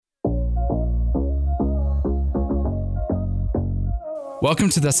Welcome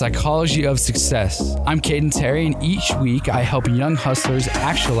to the Psychology of Success. I'm Caden Terry, and each week I help young hustlers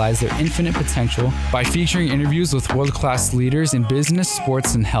actualize their infinite potential by featuring interviews with world-class leaders in business,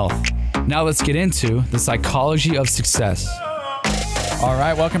 sports, and health. Now let's get into the Psychology of Success. All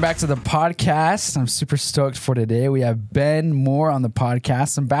right, welcome back to the podcast. I'm super stoked for today. We have Ben Moore on the podcast.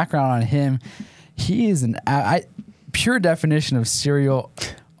 Some background on him. He is an pure definition of serial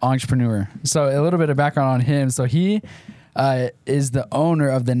entrepreneur. So a little bit of background on him. So he is the owner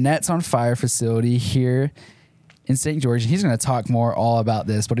of the Nets on Fire facility here in St. George. He's going to talk more all about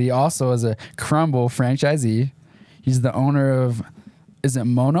this, but he also is a Crumbl franchisee. He's the owner of, is it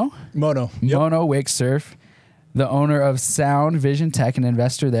Mono? Mono. Yep. Mono Wake Surf, the owner of Sound Vision Tech, an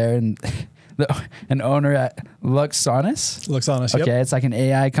investor there, and an owner at Luxonis. Luxonis, okay, yep. It's like an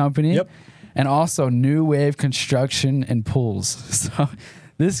AI company. Yep. And also New Wave Construction and Pools. So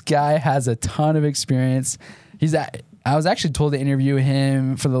this guy has a ton of experience. I was actually told to interview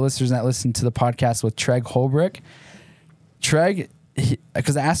him for the listeners that listen to the podcast with Treg Holbrook. Treg,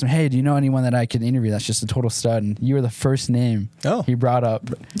 because I asked him, hey, do you know anyone that I could interview that's just a total stud? And you were the first name he brought up.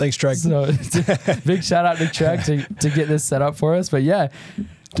 Thanks, Treg. So big shout out to Treg to get this set up for us. But yeah,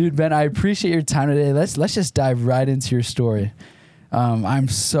 dude, Ben, I appreciate your time today. Let's just dive right into your story. I'm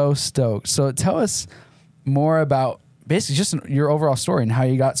so stoked. So tell us more about basically just your overall story and how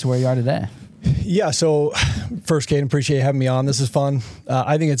you got to where you are today. Yeah. So first, Caden, appreciate you having me on. This is fun.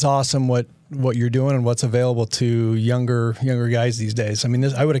 I think it's awesome what you're doing and what's available to younger guys these days. I mean,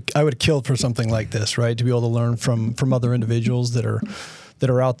 I would have killed for something like this, right? To be able to learn from other individuals that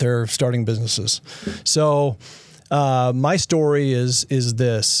are out there starting businesses. So my story is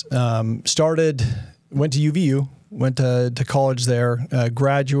this: went to UVU, went to college there,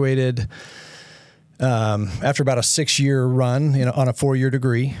 graduated. After about a 6-year run, on a 4-year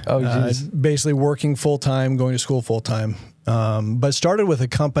degree, basically working full time, going to school full time. But started with a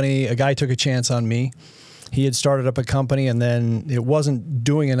company. A guy took a chance on me. He had started up a company, and then it wasn't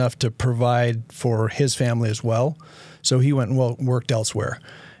doing enough to provide for his family as well. So he went and worked elsewhere.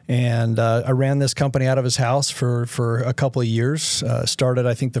 And I ran this company out of his house for a couple of years. Started,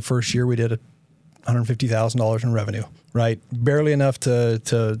 I think, the first year we did $150,000 in revenue. Right, barely enough to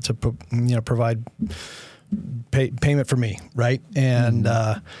provide payment for me. Right, and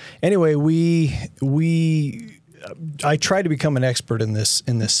anyway, I tried to become an expert in this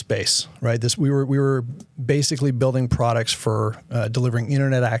space. Right, we were basically building products for delivering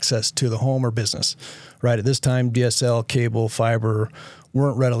internet access to the home or business. Right, at this time, DSL, cable, fiber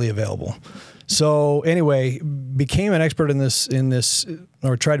weren't readily available. So anyway, became an expert in this,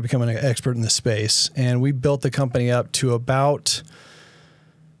 or tried to become an expert in this space. And we built the company up to about,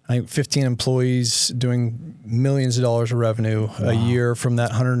 I think, 15 employees doing millions of dollars of revenue a year from that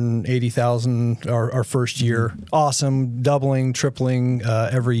 180,000 our first year. Awesome, doubling, tripling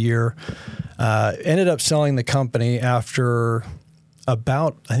every year. Ended up selling the company after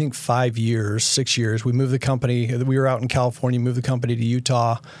about, I think, 6 years. We moved the company. We were out in California, moved the company to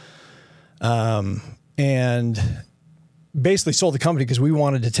Utah. And basically sold the company because we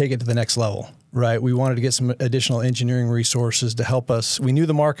wanted to take it to the next level, right? We wanted to get some additional engineering resources to help us. We knew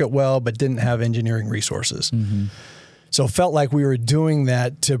the market well, but didn't have engineering resources. Mm-hmm. So felt like we were doing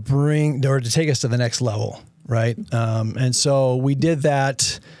that to take us to the next level, right? And so we did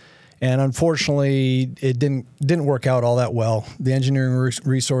that, and unfortunately it didn't work out all that well. The engineering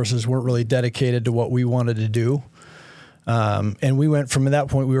resources weren't really dedicated to what we wanted to do. And we went from that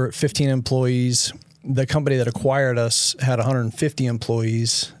point, we were at 15 employees. The company that acquired us had 150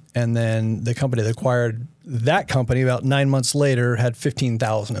 employees. And then the company that acquired that company about 9 months later had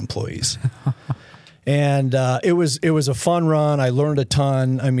 15,000 employees. And it was a fun run. I learned a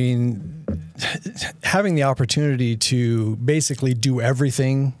ton. I mean, having the opportunity to basically do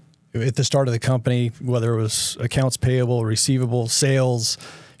everything at the start of the company, whether it was accounts payable, receivable, sales,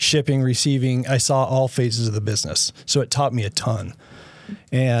 shipping, receiving, I saw all phases of the business. So it taught me a ton.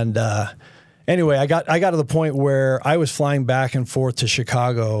 And anyway, I got to the point where I was flying back and forth to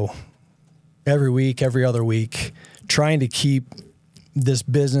Chicago every week, every other week, trying to keep this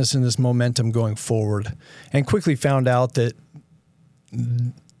business and this momentum going forward, and quickly found out that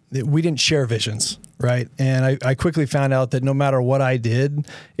we didn't share visions, right? And I quickly found out that no matter what I did,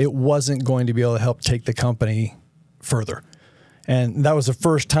 it wasn't going to be able to help take the company further. And that was the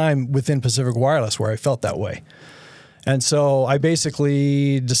first time within Pacific Wireless where I felt that way. And so I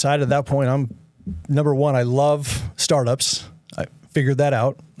basically decided at that point, number one, I love startups. I figured that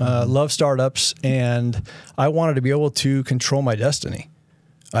out. Love startups. And I wanted to be able to control my destiny.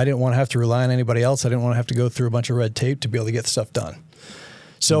 I didn't want to have to rely on anybody else. I didn't want to have to go through a bunch of red tape to be able to get stuff done.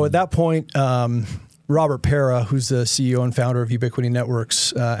 So at that point, Robert Pera, who's the CEO and founder of Ubiquity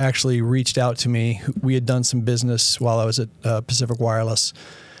Networks, actually reached out to me. We had done some business while I was at Pacific Wireless.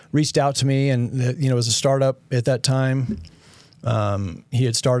 Reached out to me, and it was a startup at that time. He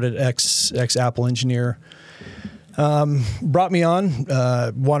had started ex Apple engineer. Brought me on,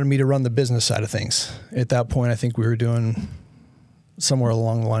 wanted me to run the business side of things. At that point, I think we were doing somewhere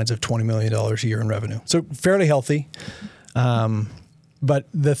along the lines of $20 million a year in revenue. So fairly healthy. But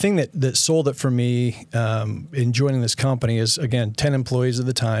the thing that sold it for me in joining this company is, again, 10 employees at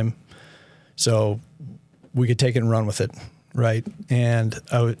the time. So we could take it and run with it, right? And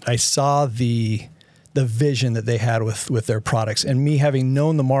I saw the vision that they had with their products. And me having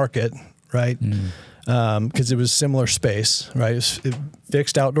known the market, right? Because it was similar space, right? It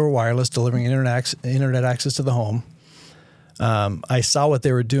fixed outdoor wireless, delivering internet access to the home. I saw what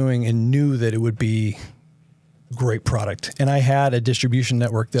they were doing and knew that it would be great product. And I had a distribution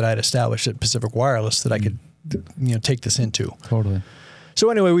network that I'd established at Pacific Wireless that I could, take this into. Totally. So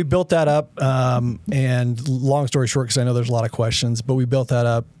anyway, we built that up. And long story short, because I know there's a lot of questions, but we built that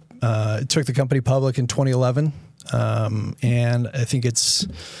up. It took the company public in 2011. And I think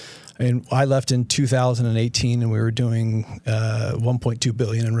I left in 2018, and we were doing 1.2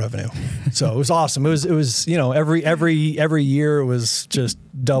 billion in revenue. So it was awesome. It was every year it was just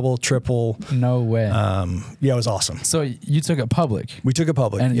double, triple. No way. It was awesome. So you took it public. We took it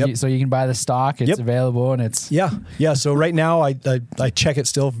public, and so you can buy the stock. It's available, and it's yeah. So right now I check it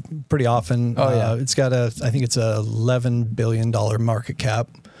still pretty often. Oh yeah, it's got I think it's a $11 billion market cap.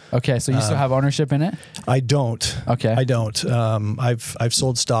 Okay, so you still have ownership in it? I don't. Okay, I don't. I've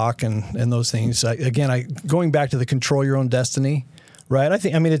sold stock and those things. Going back to the control your own destiny, right?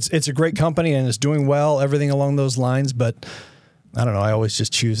 I mean it's a great company and it's doing well, everything along those lines. But I don't know. I always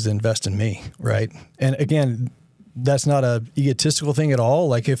just choose to invest in me, right? And again, that's not a egotistical thing at all.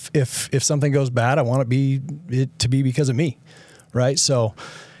 Like if something goes bad, I want it to be because of me, right? So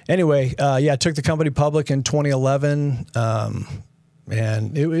anyway, I took the company public in 2011.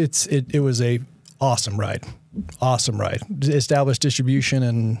 And it was a awesome ride. Established distribution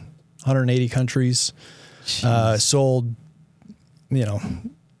in 180 countries. Sold,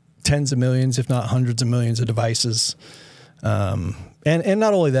 tens of millions, if not hundreds of millions of devices. And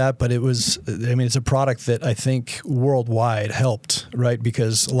not only that, but it's a product that I think worldwide helped, right?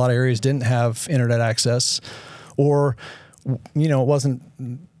 Because a lot of areas didn't have internet access, or it wasn't.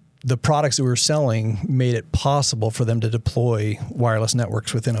 The products that we were selling made it possible for them to deploy wireless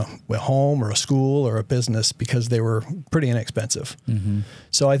networks within a home or a school or a business because they were pretty inexpensive. Mm-hmm.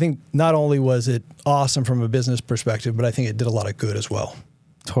 So I think not only was it awesome from a business perspective, but I think it did a lot of good as well.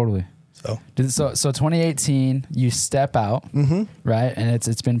 Totally. So 2018, you step out, right? And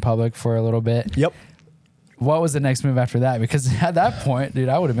it's been public for a little bit. Yep. What was the next move after that? Because at that point, dude,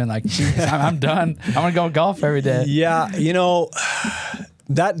 I would have been like, I'm done. I'm going to go golf every day. Yeah.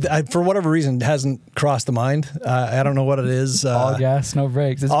 That, for whatever reason, hasn't crossed the mind. I don't know what it is. All gas, no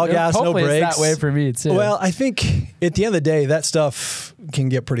brakes. All gas, no brakes. Hopefully it's that way for me, too. Well, I think at the end of the day, that stuff can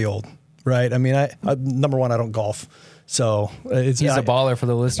get pretty old, right? I mean, number one, I don't golf. So he's a baller for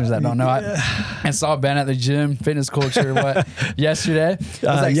the listeners that don't know. I saw Ben at the gym, fitness culture, yesterday. It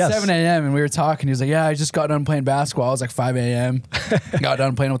was like 7 a.m. and we were talking. He was like, yeah, I just got done playing basketball. I was like 5 a.m. Got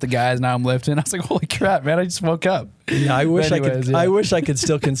done playing with the guys. Now I'm lifting. I was like, holy crap, man, I just woke up. Yeah, I wish I could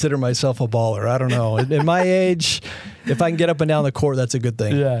still consider myself a baller. I don't know. At my age, if I can get up and down the court, that's a good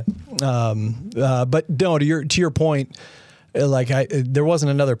thing. Yeah. But no, to your point, there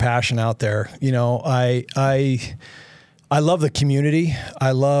wasn't another passion out there. I love the community.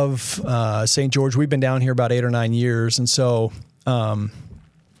 I love St. George. We've been down here about 8 or 9 years. And so, and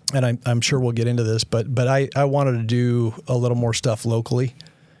I'm sure we'll get into this, but I wanted to do a little more stuff locally,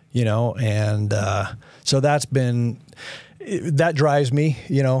 and so that drives me,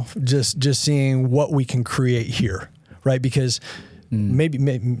 just seeing what we can create here, right? Because maybe,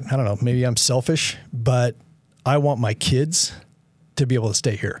 I don't know, maybe I'm selfish, but I want my kids to be able to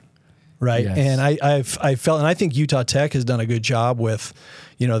stay here. Right. Yes. And I felt, and I think Utah Tech has done a good job with,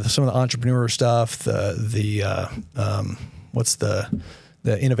 some of the entrepreneur stuff, the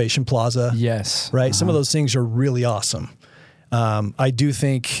Innovation Plaza. Yes. Right. Some of those things are really awesome. I do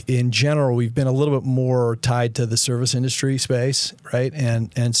think in general, we've been a little bit more tied to the service industry space. Right.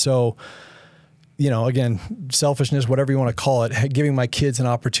 And so, again, selfishness, whatever you want to call it, giving my kids an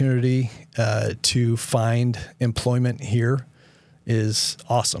opportunity to find employment here is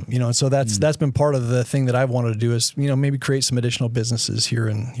awesome, and so that's been part of the thing that I've wanted to do is, maybe create some additional businesses here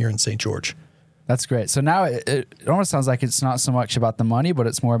in St. George. That's great. So now it almost sounds like it's not so much about the money, but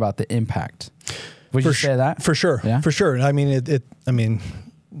it's more about the impact. Would you say that? For sure. Yeah. For sure. I mean,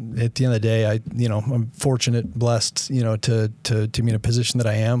 at the end of the day, I'm fortunate, blessed, to be in a position that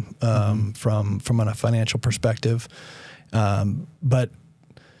I am, from a financial perspective. But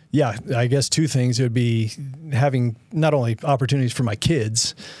yeah, I guess two things. It would be having not only opportunities for my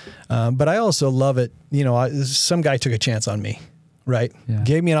kids, but I also love it. Some guy took a chance on me, right? Yeah.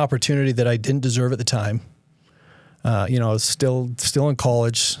 Gave me an opportunity that I didn't deserve at the time. I was still in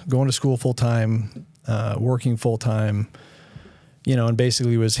college, going to school full time, working full time, and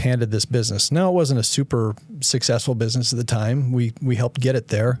basically was handed this business. Now, it wasn't a super successful business at the time. We helped get it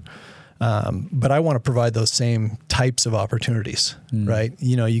there. But I want to provide those same types of opportunities, right?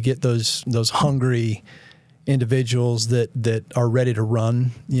 You get those hungry individuals that are ready to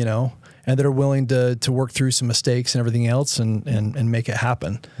run, and that are willing to work through some mistakes and everything else and make it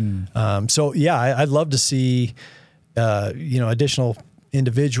happen. So yeah, I'd love to see, additional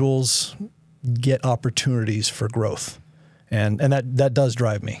individuals get opportunities for growth. And that does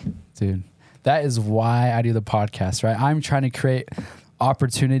drive me. Dude, that is why I do the podcast, right? I'm trying to create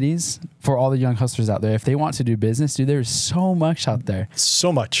opportunities for all the young hustlers out there. If they want to do business, dude, there's so much out there.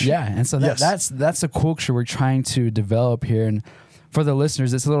 So much. Yeah. And so that's the culture we're trying to develop here. And for the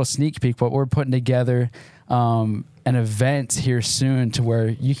listeners, it's a little sneak peek, but we're putting together an event here soon to where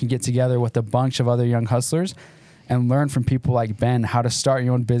you can get together with a bunch of other young hustlers and learn from people like Ben how to start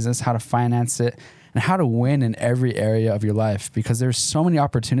your own business, how to finance it, and how to win in every area of your life, because there's so many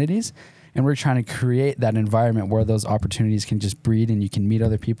opportunities. And we're trying to create that environment where those opportunities can just breed and you can meet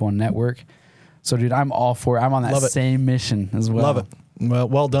other people and network. So, dude, I'm all for it. I'm on that same mission as well. Love it.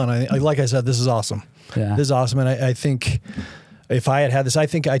 Well done. Like I said, this is awesome. Yeah. This is awesome. And I think if I had this, I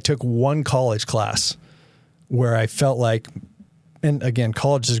think I took one college class where I felt like, and again,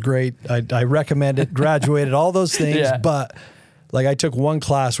 college is great. I recommend it, graduated, all those things. Yeah. But like I took one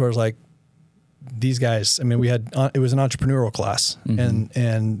class where I was like, these guys, it was an entrepreneurial class,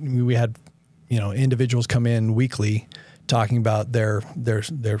 and we had, individuals come in weekly talking about their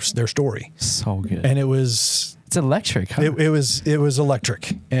story. So good. And it's electric. Huh? It was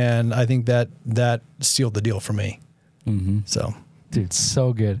electric. And I think that sealed the deal for me. So, dude,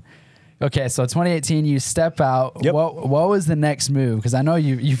 so good. Okay, so 2018, you step out. Yep. What was the next move? Because I know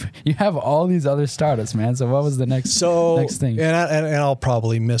you have all these other startups, man. So what was the next thing? And I'll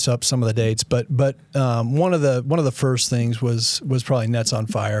probably miss up some of the dates, but one of the first things was probably Nets on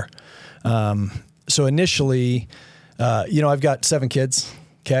Fire. So initially, I've got 7 kids.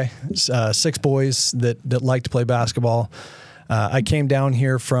 Okay, 6 boys that like to play basketball. I came down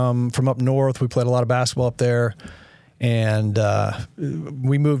here from up north. We played a lot of basketball up there. And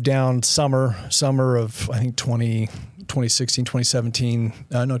we moved down summer of, I think, 2016, 2017.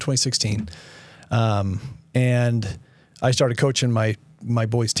 No, 2016. And I started coaching my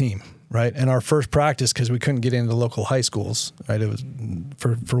boys' team, right? And our first practice, because we couldn't get into local high schools, right? It was,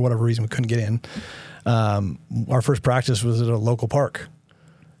 for whatever reason, we couldn't get in. Our first practice was at a local park.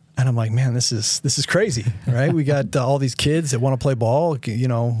 And I'm like, man, this is crazy, right? We got all these kids that want to play ball.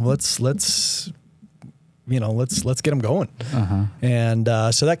 Let's get them going. And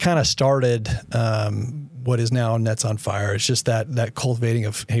so that kind of started what is now Nets on Fire. It's just that cultivating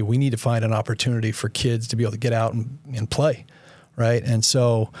of, hey, we need to find an opportunity for kids to be able to get out and play, right? And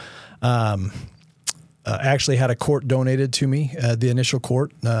so actually had a court donated to me, the initial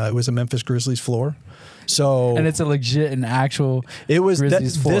court. It was a Memphis Grizzlies floor. So, and it's a legit and actual. It was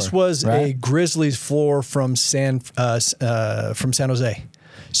Grizzlies floor, this was right? a Grizzlies floor from San Jose.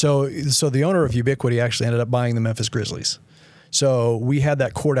 So the owner of Ubiquity actually ended up buying the Memphis Grizzlies. So we had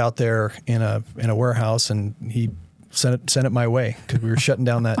that court out there in a warehouse, and he sent it my way because we were shutting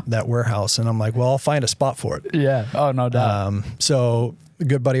down that warehouse. And I'm like, well, I'll find a spot for it. Yeah. Oh, no doubt. So a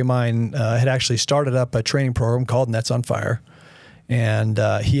good buddy of mine had actually started up a training program called Nets on Fire, and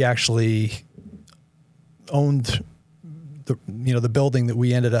he actually owned the building that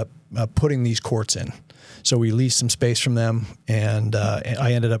we ended up putting these courts in. So we leased some space from them, and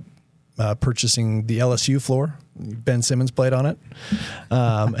I ended up purchasing the LSU floor. Ben Simmons played on it.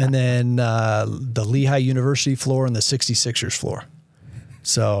 And then the Lehigh University floor and the 66ers floor.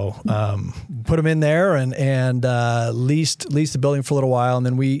 So put them in there and leased the building for a little while. And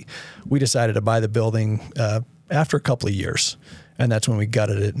then we decided to buy the building after a couple of years. And that's when we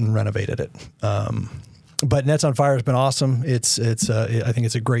gutted it and renovated it. But Nets on Fire has been awesome. I think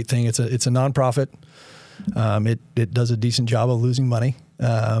it's a great thing. It's a nonprofit. It does a decent job of losing money,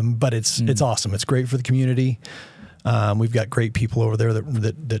 but it's awesome. It's great for the community. We've got great people over there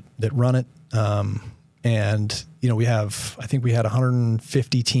that run it, and we had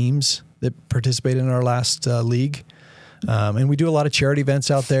 150 teams that participated in our last league. And we do a lot of charity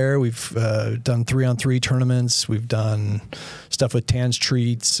events out there. We've done 3-on-3 tournaments. We've done stuff with Tan's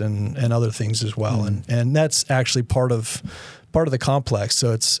Treats and other things as well. And that's actually part of the complex.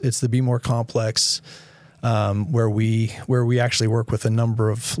 So it's the Be More complex, where we actually work with a number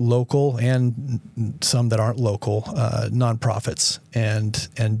of local and some that aren't local nonprofits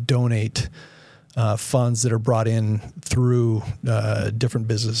and donate funds that are brought in through different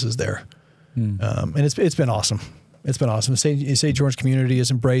businesses there. And it's been awesome. It's been awesome. St. George community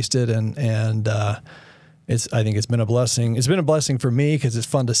has embraced it, and I think it's been a blessing. It's been a blessing for me because it's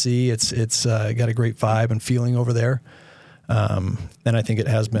fun to see. It's got a great vibe and feeling over there, and I think it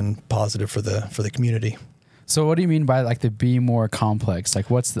has been positive for the community. So what do you mean by like the Be More complex? Like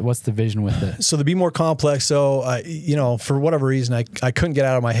what's the vision with it? So the Be More complex. So for whatever reason, I couldn't get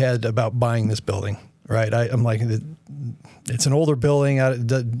out of my head about buying this building. Right. I'm like, it's an older building. I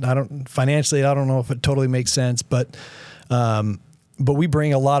don't financially, I don't know if it totally makes sense, but we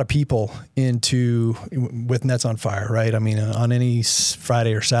bring a lot of people with Nets on Fire, right? I mean, on any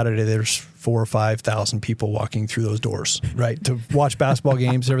Friday or Saturday, there's 4,000 or 5,000 people walking through those doors, right? To watch basketball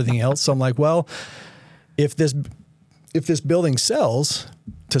games, everything else. So I'm like, well, if this building sells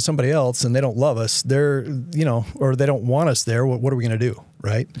to somebody else and they don't love us, or they don't want us there, what are we going to do?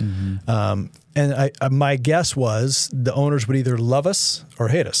 Right. And my guess was the owners would either love us or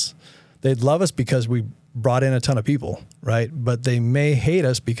hate us. They'd love us because we brought in a ton of people, right? But they may hate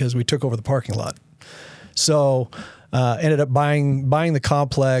us because we took over the parking lot. So ended up buying the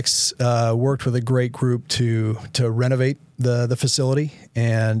complex, worked with a great group to renovate the facility.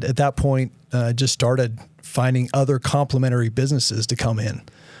 And at that point, just started finding other complementary businesses to come in,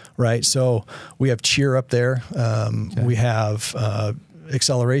 right? So we have Cheer up there. We have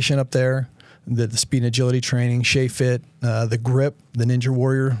Acceleration up there, the speed and agility training, Shea Fit, the grip, the Ninja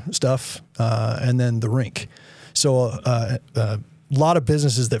Warrior stuff, and then the rink. So a lot of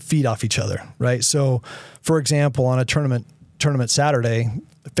businesses that feed off each other, right? So, for example, on a tournament Saturday,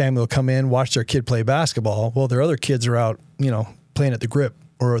 the family will come in, watch their kid play basketball. Well, their other kids are out, playing at the grip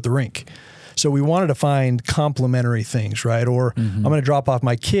or at the rink. So we wanted to find complementary things, right? Or I'm going to drop off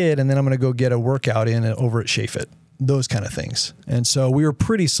my kid and then I'm going to go get a workout in over at Shea Fit. Those kind of things. And so we were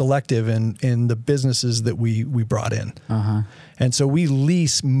pretty selective in the businesses that we brought in. And so we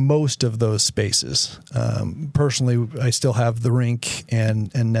lease most of those spaces. Personally, I still have the rink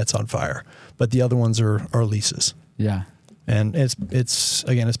and Nets on Fire, but the other ones are leases. Yeah. And it's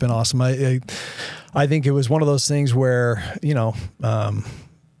been awesome. I think it was one of those things where,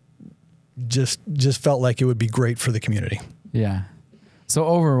 just felt like it would be great for the community. Yeah. So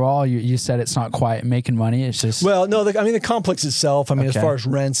overall, you said it's not quite making money. It's just the complex itself. As far as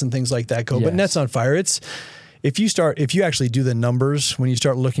rents and things like that go, but Nets on Fire. If you actually do the numbers, when you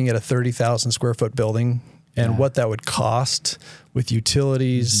start looking at a 30,000 square foot building and what that would cost with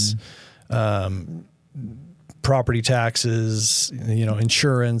utilities, property taxes,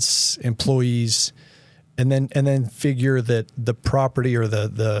 insurance, employees, and then figure that the property or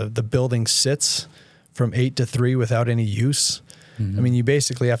the building sits from 8 to 3 without any use. You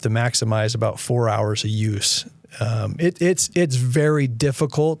basically have to maximize about 4 hours of use. It's very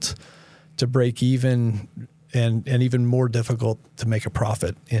difficult to break even and even more difficult to make a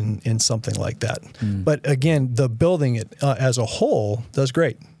profit in something like that. But again, the building as a whole does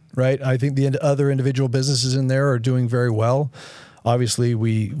great, right? I think the other individual businesses in there are doing very well. Obviously,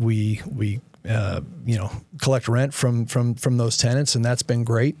 we collect rent from those tenants, and that's been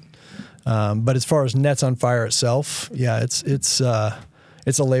great. But as far as Nets on Fire itself, it's a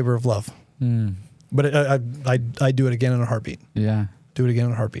labor of love. But I do it again in a heartbeat. Yeah, do it again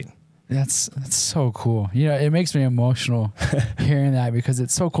in a heartbeat. That's so cool. It makes me emotional hearing that, because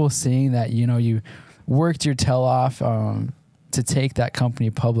it's so cool seeing that you worked your tail off to take that company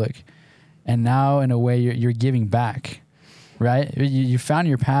public, and now in a way you're giving back. Right? You found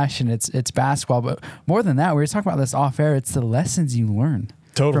your passion. It's basketball, but more than that, we were talking about this off air. It's the lessons you learn.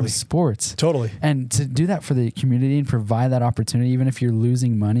 Totally. From sports. Totally. And to do that for the community and provide that opportunity, even if you're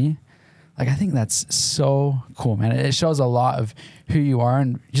losing money, I think that's so cool, man. It shows a lot of who you are.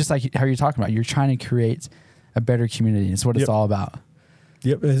 And just like how you're talking about, you're trying to create a better community. It's what it's all about.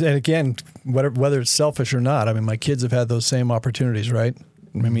 Yep. And again, whether it's selfish or not, my kids have had those same opportunities, right?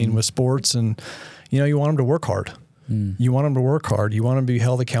 With sports, and, you want them to work hard. You want them to work hard. You want them to be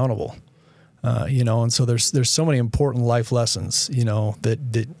held accountable. And so there's so many important life lessons,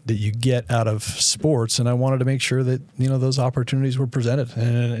 that you get out of sports. And I wanted to make sure that, those opportunities were presented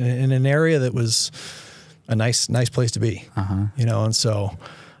in an area that was a nice place to be, and so,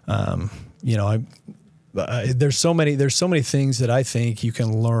 there's so many things that I think you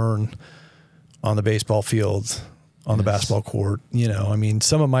can learn on the baseball field on the basketball court. You know, I mean,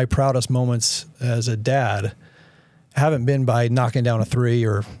 some of my proudest moments as a dad haven't been by knocking down a three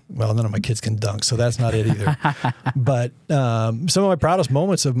or, well, none of my kids can dunk, so that's not it either. But some of my proudest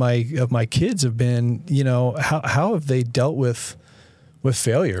moments of my kids have been, you know, how have they dealt with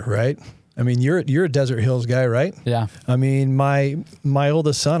failure, right? I mean, you're a Desert Hills guy, right? Yeah. I mean, my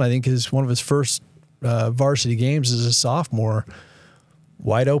oldest son, I think, is one of his first varsity games as a sophomore,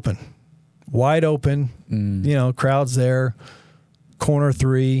 wide open, you know, crowd's there, corner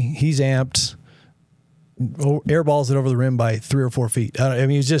three, he's amped, airballs it over the rim by 3 or 4 feet. I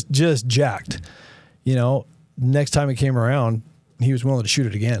mean, he's just jacked. You know, next time it came around, he was willing to shoot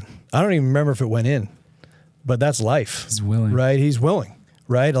it again. I don't even remember if it went in, but that's life. He's willing, right? He's willing,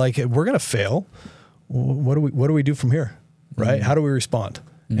 right? Like, we're gonna fail. What do we do from here, right? How do we respond?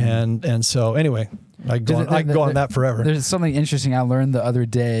 And so anyway, I can go on that forever. There's something interesting I learned the other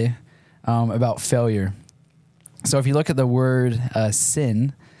day about failure. So if you look at the word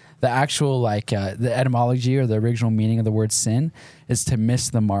sin, the actual the etymology or the original meaning of the word sin is to miss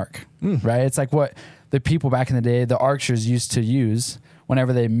the mark, right? It's like what the people back in the day, the archers used to use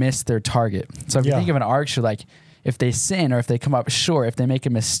whenever they missed their target. So if you think of an archer, like if they sin or if they come up short, if they make a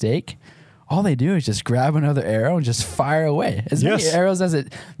mistake, all they do is just grab another arrow and just fire away as many arrows as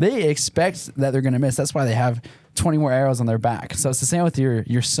they expect that they're going to miss. That's why they have 20 more arrows on their back. So it's the same with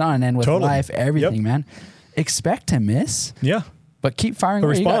your son and with life, everything, man. Expect to miss. Yeah. But keep firing.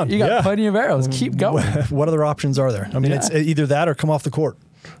 You got plenty of arrows. Keep going. What other options are there? I mean, it's either that or come off the court,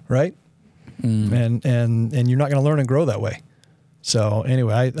 right? And you're not going to learn and grow that way. So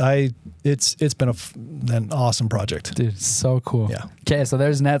anyway, it's been an awesome project, dude. So cool. Yeah. Okay, so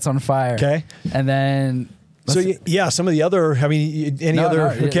there's Nets on Fire. Okay, and then. So some of the other, I mean,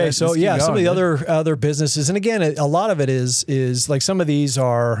 some of the other businesses, and again, a lot of it is like some of these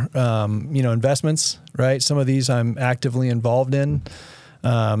are, investments, right? Some of these I'm actively involved in,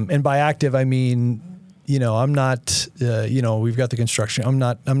 and by active I mean, I'm not, we've got the construction. I'm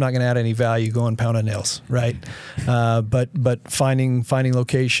not going to add any value going pounding nails, right? But finding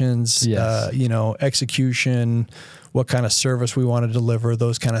locations, execution, what kind of service we want to deliver,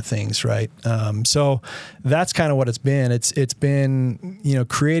 those kind of things, right? So that's kind of what it's been. It's been,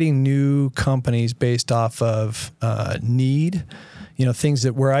 creating new companies based off of need, things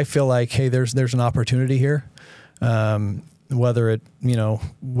where I feel like, hey, there's an opportunity here, whether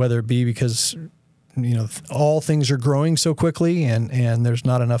it be because all things are growing so quickly and there's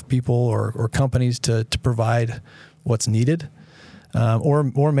not enough people or companies to provide what's needed.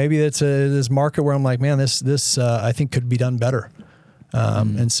 Or maybe it's this market where I'm like, man, this I think could be done better,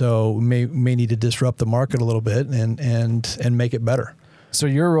 and so may need to disrupt the market a little bit and make it better. So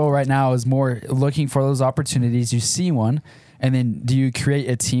your role right now is more looking for those opportunities. You see one, and then do you create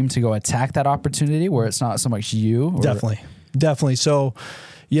a team to go attack that opportunity where it's not so much you? Definitely. So.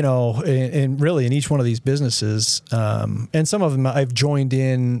 And really in each one of these businesses, and some of them I've joined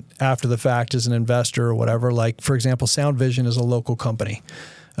in after the fact as an investor or whatever. Like, for example, Sound Vision is a local company.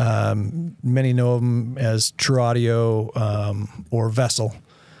 Many know them as True Audio or Vessel.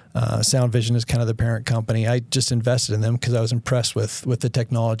 Sound Vision is kind of the parent company. I just invested in them because I was impressed with the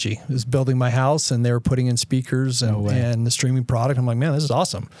technology. I was building my house and they were putting in speakers and the streaming product. I'm like, man, this is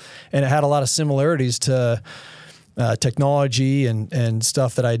awesome. And it had a lot of similarities to technology and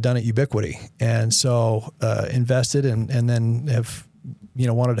stuff that I had done at Ubiquity. And so invested and then have,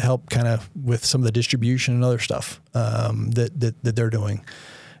 wanted to help kind of with some of the distribution and other stuff that they're doing.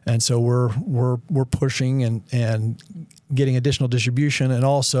 And so we're pushing and getting additional distribution and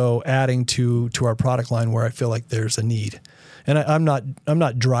also adding to our product line where I feel like there's a need. And I'm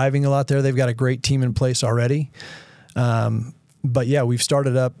not driving a lot there. They've got a great team in place already. But yeah, we've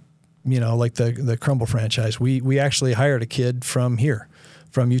started up, like the Crumble franchise. We actually hired a kid from here,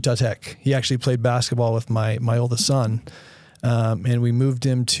 from Utah Tech. He actually played basketball with my oldest son. And we moved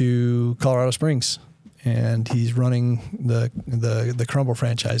him to Colorado Springs, and he's running the Crumble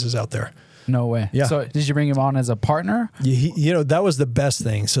franchises out there. No way. Yeah. So did you bring him on as a partner? That was the best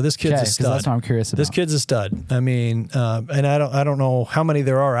thing. So this kid's a stud. That's what I'm curious about. This kid's a stud. I mean, and I don't know how many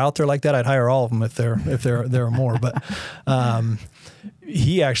there are out there like that. I'd hire all of them if there are more. But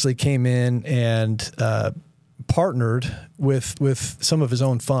he actually came in and partnered with some of his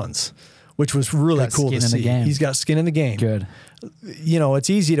own funds, which was really cool to see. He's got skin in the game. Good. It's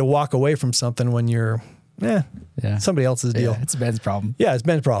easy to walk away from something when you're somebody else's deal. It's Ben's problem. Yeah, it's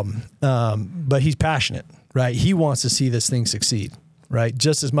Ben's problem. But he's passionate, right? He wants to see this thing succeed, right?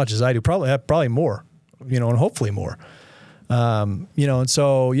 Just as much as I do, probably more, and hopefully more. And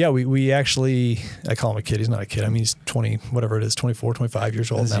so, we actually, I call him a kid. He's not a kid. I mean, he's 20, whatever it is, 24, 25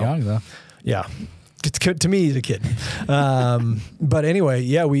 years old now. He's young though. Yeah. To me, he's a kid. But anyway,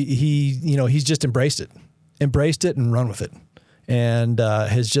 yeah, he's just embraced it and run with it, and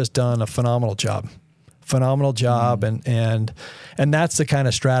has just done a phenomenal job. And that's the kind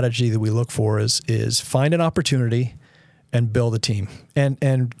of strategy that we look for is find an opportunity and build a team,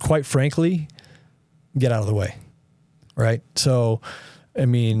 and quite frankly, get out of the way, right? So, I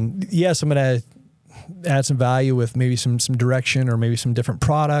mean, yes, I'm going to add some value with maybe some direction or maybe some different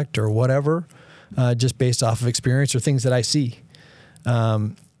product or whatever, just based off of experience or things that I see.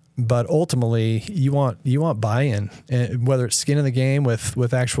 But ultimately, you want buy-in, whether it's skin in the game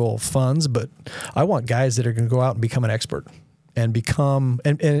with actual funds. But I want guys that are going to go out and become an expert and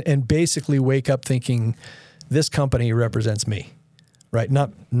and basically wake up thinking, this company represents me, right?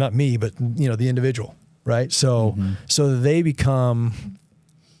 Not me, but the individual, right? So so they become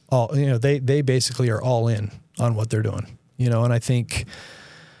all, they basically are all in on what they're doing, and I think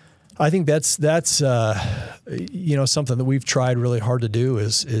that's something that we've tried really hard to do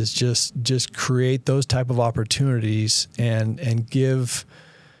is just create those type of opportunities and give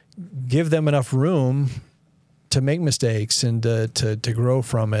them enough room to make mistakes and to grow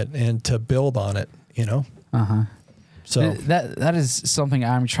from it and to build on it, So that is something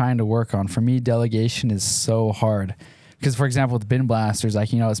I'm trying to work on. For me, delegation is so hard because, for example, with Bin Blasters,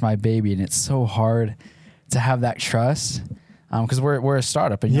 it's my baby, and it's so hard to have that trust. Because we're a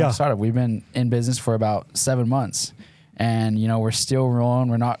startup, and startup. We've been in business for about 7 months, and we're still rolling.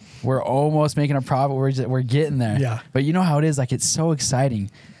 We're almost making a profit. We're getting there. Yeah. But you know how it is. It's so exciting.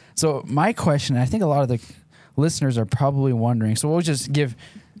 So my question, I think a lot of the listeners are probably wondering. So we'll just give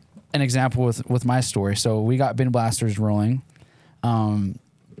an example with my story. So we got Bin Blasters rolling. I'm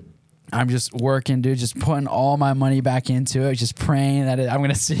just working, dude. Just putting all my money back into it. Just praying that I'm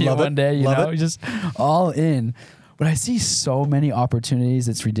gonna see it one day. Just all in. But I see so many opportunities.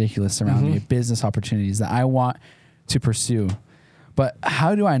 It's ridiculous around me, business opportunities that I want to pursue. But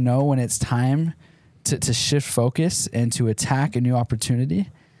how do I know when it's time to shift focus and to attack a new opportunity?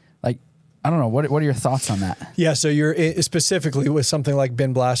 I don't know. What are your thoughts on that? Yeah. So you're specifically with something like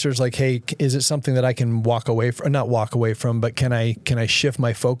Bin Blasters, hey, is it something that I can walk away from, not walk away from, but can I shift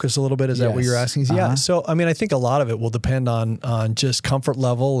my focus a little bit? Is that what you're asking? Yeah. So, I think a lot of it will depend on just comfort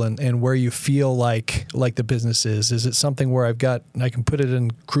level and where you feel like the business is. Is it something where I can put it in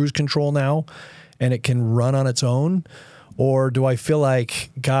cruise control now and it can run on its own? Or do I feel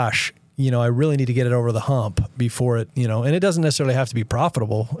like, gosh, I really need to get it over the hump before it, and it doesn't necessarily have to be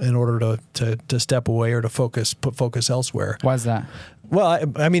profitable in order to step away or to put focus elsewhere. Why is that? Well,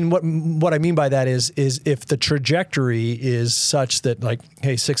 what I mean by that is if the trajectory is such that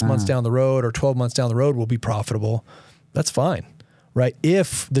hey, 6 months down the road or 12 months down the road will be profitable, that's fine, right?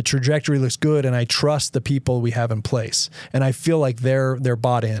 If the trajectory looks good and I trust the people we have in place and I feel like they're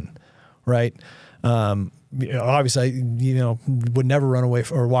bought in, right? Obviously, I would never run away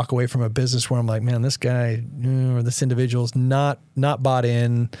or walk away from a business where I'm like, man, this guy or this individual's not bought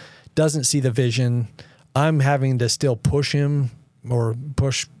in, doesn't see the vision. I'm having to still push him or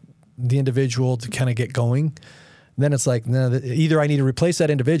push the individual to kind of get going. Then it's like, no, either I need to replace that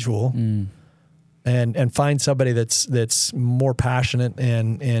individual and find somebody that's more passionate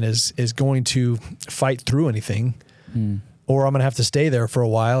and is going to fight through anything. Or I'm going to have to stay there for a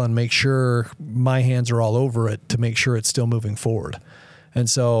while and make sure my hands are all over it to make sure it's still moving forward. And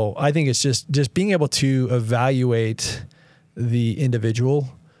so I think it's just being able to evaluate the individual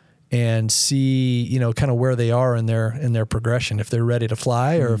and see, kind of where they are in their progression, if they're ready to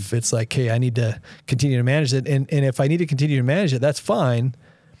fly or if it's like, hey, I need to continue to manage it. And if I need to continue to manage it, that's fine.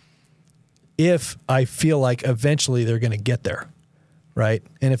 If I feel like eventually they're going to get there, right?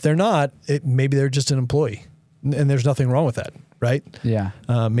 And if they're not, maybe they're just an employee. And there's nothing wrong with that, right? Yeah.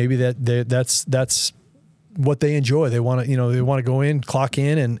 Maybe that's what they enjoy. They want to go in, clock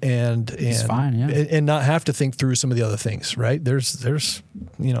in, and it's fine, yeah, and not have to think through some of the other things, right? There's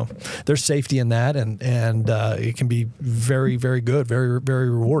safety in that, and it can be very, very good, very, very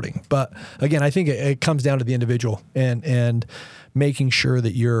rewarding. But again, I think it comes down to the individual and making sure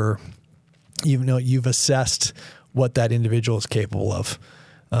that you've assessed what that individual is capable of.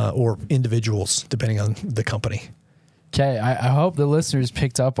 Or individuals, depending on the company. Okay, I hope the listeners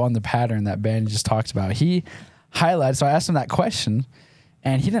picked up on the pattern that Ben just talked about. He highlighted, so I asked him that question,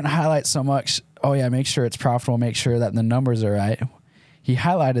 and he didn't highlight so much, make sure it's profitable, make sure that the numbers are right. He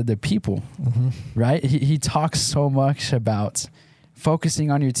highlighted the people, right? He talks so much about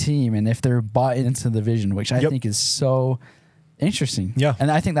focusing on your team and if they're bought into the vision, which I think is so interesting. Yeah.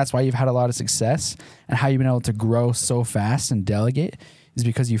 And I think that's why you've had a lot of success and how you've been able to grow so fast and delegate is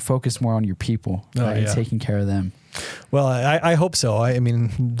because you focus more on your people, right? And taking care of them. Well, I hope so. I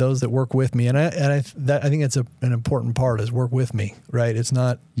mean, those that work with me, and I think it's an important part is work with me, right? It's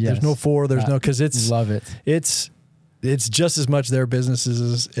not, there's no because love it. It's just as much their business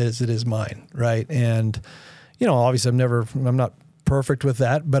as it is mine. Right. And, obviously I'm not perfect with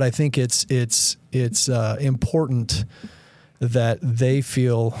that, but I think it's important that they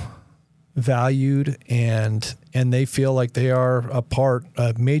feel valued and they feel like they are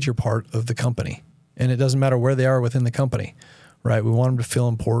a major part of the company. And it doesn't matter where they are within the company, right? We want them to feel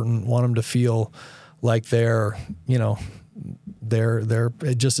important, want them to feel like they're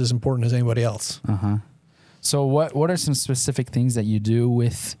just as important as anybody else. Uh-huh. So what are some specific things that you do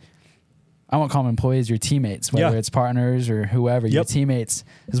with, I won't call them employees, your teammates, whether it's partners or whoever, your teammates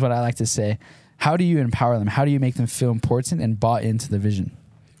is what I like to say. How do you empower them? How do you make them feel important and bought into the vision?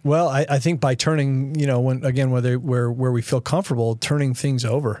 Well, I think by turning, where we feel comfortable, turning things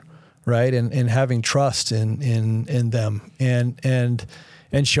over, right, and having trust in them, and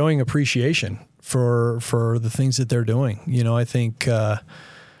showing appreciation for the things that they're doing. I think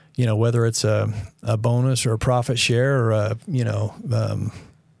whether it's a bonus or a profit share or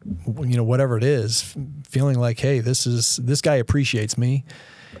whatever it is, feeling like, hey, this guy appreciates me,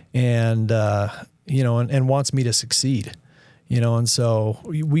 and wants me to succeed. And so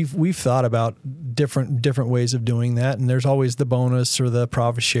we've thought about different ways of doing that. And there's always the bonus or the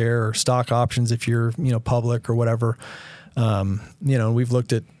profit share or stock options if you're, public or whatever. We've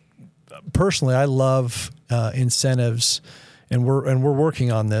looked at, personally, I love incentives, and we're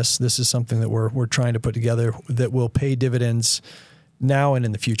working on this. This is something that we're trying to put together that will pay dividends now and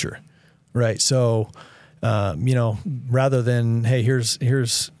in the future. Right. So, rather than, hey, here's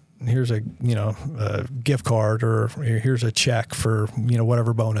a gift card, or here's a check for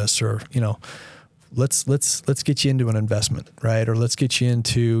whatever bonus, or let's get you into an investment, right? Or let's get you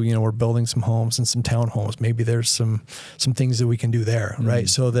into we're building some homes and some townhomes. Maybe there's some things that we can do there, right?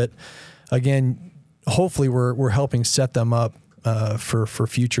 So that, again, hopefully we're helping set them up for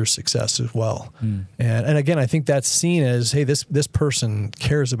future success as well. And again, I think that's seen as, hey, this person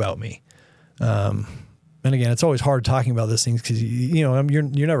cares about me. And again, it's always hard talking about these things because you're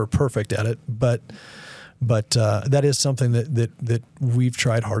never perfect at it, but that is something that we've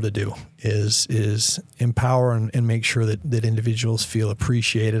tried hard to do is empower and make sure that individuals feel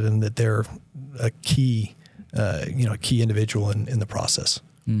appreciated and that they're a key individual in the process.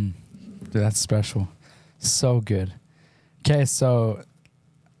 Dude, that's special. So good. Okay, so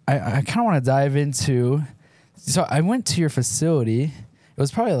I kind of want to dive into. So I went to your facility. It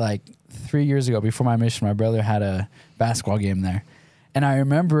was probably like 3 years ago before my mission. My brother had a basketball game there. And I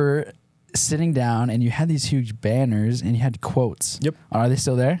remember sitting down and you had these huge banners and you had quotes. Yep. Are they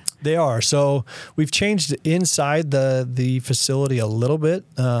still there? They are. So we've changed inside the facility a little bit.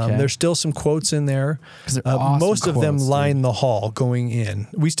 There's still some quotes in there. Awesome most of them quotes, line the hall going in.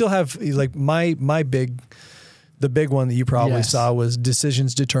 We still have, like, the big one that you probably saw was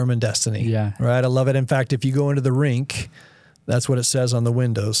decisions determine destiny. Yeah. Right. I love it. In fact, if you go into the rink, that's what it says on the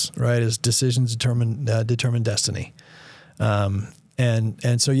windows, right? Is decisions determine destiny.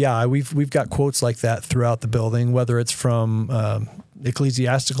 And so, we've got quotes like that throughout the building, whether it's from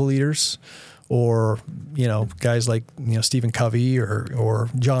ecclesiastical leaders or, guys like, Stephen Covey or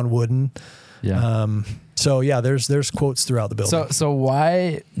John Wooden. Yeah. There's quotes throughout the building. So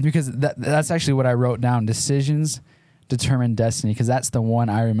why? Because that's actually what I wrote down. Decisions determine destiny, because that's the one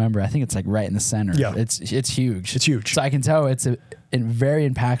I remember. I think it's like right in the center. Yeah. It's huge. It's huge. So I can tell it's very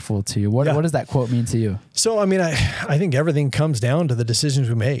impactful to you. What does that quote mean to you? So, I mean, I think everything comes down to the decisions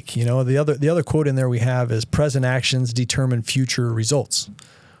we make. The other quote in there we have is present actions determine future results,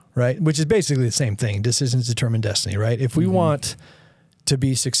 right? Which is basically the same thing. Decisions determine destiny, right? If we want to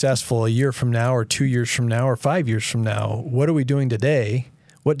be successful a year from now or 2 years from now or 5 years from now, what are we doing today?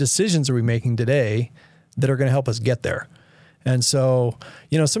 What decisions are we making today that are going to help us get there? And so,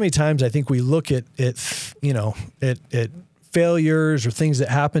 so many times I think we look at failures or things that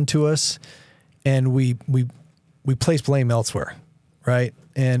happen to us and we place blame elsewhere, right?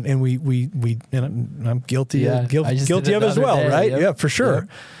 And we and I'm guilty of it as well, right? Yep. Yeah, for sure.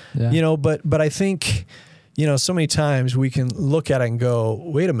 Yep. Yeah. But I think, so many times we can look at it and go,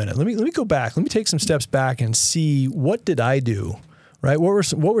 wait a minute, let me go back. Let me take some steps back and see, what did I do, right? What were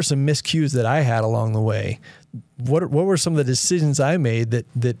some miscues that I had along the way? What were some of the decisions I made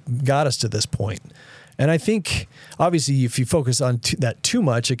that got us to this point? And I think, obviously, if you focus on that too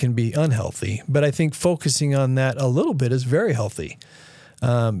much, it can be unhealthy. But I think focusing on that a little bit is very healthy,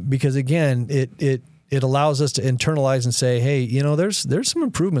 because again, it allows us to internalize and say, hey, there's some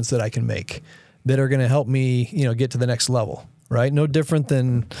improvements that I can make that are going to help me, get to the next level, right? No different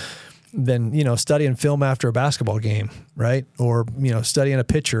than studying film after a basketball game, right? Or studying a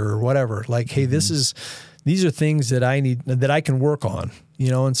pitcher or whatever. Like, hey, these are things that I can work on,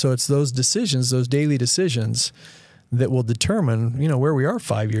 and so it's those decisions, those daily decisions, that will determine where we are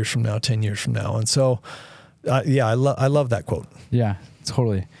 5 years from now, 10 years from now. And so, I love that quote. Yeah,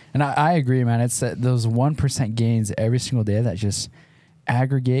 totally. And I agree, man. It's those 1% gains every single day that just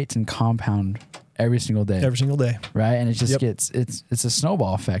aggregate and compound every single day. Every single day. Right. And it just it's a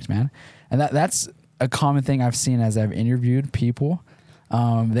snowball effect, man. And that's a common thing I've seen as I've interviewed people.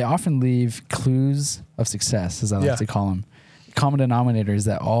 They often leave clues of success, as I like to call them, common denominators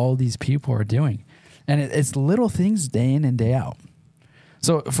that all these people are doing. And it's little things day in and day out.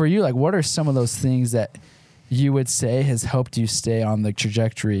 So for you, like, what are some of those things that you would say has helped you stay on the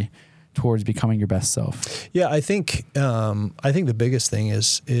trajectory towards becoming your best self? Yeah, I think the biggest thing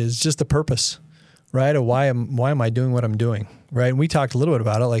is just the purpose, right? Or why am I doing what I'm doing, right? And we talked a little bit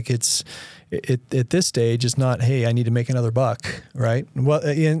about it. Like, at this stage, it's not, hey, I need to make another buck, right? Well,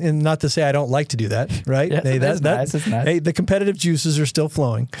 and not to say I don't like to do that, right? Yeah, hey, that's nice. Hey, the competitive juices are still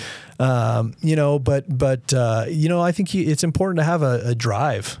flowing, but I think it's important to have a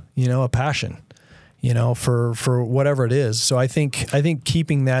drive, a passion, for whatever it is. So I think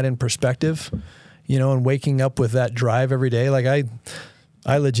keeping that in perspective, and waking up with that drive every day. Like,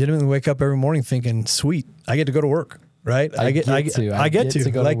 I legitimately wake up every morning thinking, sweet, I get to go to work. Right. I get to like,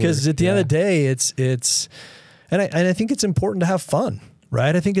 because at the end of the day, it's, and I think it's important to have fun,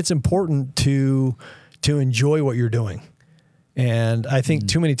 right? I think it's important to enjoy what you're doing. And I think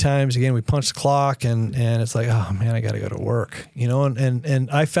too many times, again, we punch the clock and it's like, oh man, I got to go to work,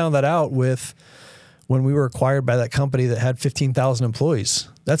 and I found that out when we were acquired by that company that had 15,000 employees.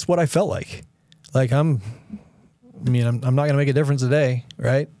 That's what I felt like. Like, I'm not going to make a difference today,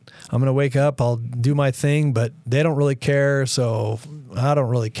 right? I'm going to wake up, I'll do my thing, but they don't really care, so I don't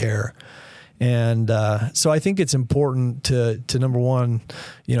really care. And so I think it's important to number one,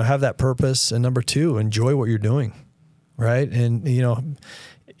 have that purpose, and number two, enjoy what you're doing, right? And,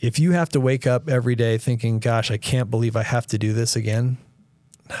 if you have to wake up every day thinking, gosh, I can't believe I have to do this again,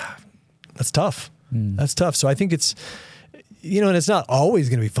 that's tough. That's tough. So I think it's, and it's not always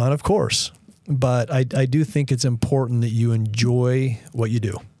going to be fun, of course, but I do think it's important that you enjoy what you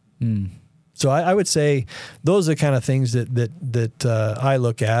do. So I would say those are the kind of things that I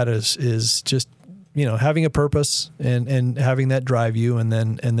look at is just, having a purpose and having that drive you, and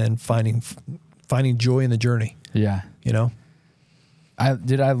then finding joy in the journey. Yeah.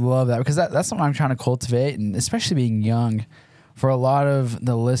 I love that, because that's something I'm trying to cultivate, and especially being young, for a lot of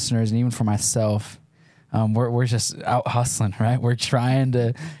the listeners and even for myself, we're just out hustling, right? We're trying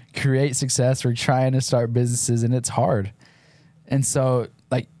to create success. We're trying to start businesses, and it's hard. And so,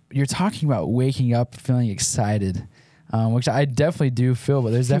 like, you're talking about waking up feeling excited, which I definitely do feel,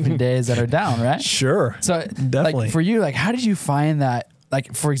 but there's definitely days that are down, right? Sure. So definitely. Like, for you, like, how did you find that?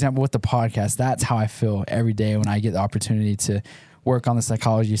 Like, for example, with the podcast, that's how I feel every day when I get the opportunity to work on the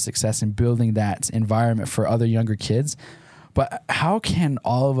psychology of success and building that environment for other younger kids. But how can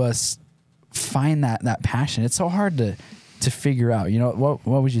all of us find that passion? It's so hard to figure out. What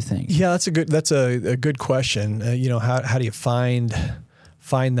would you think? Yeah, that's a good question. How do you find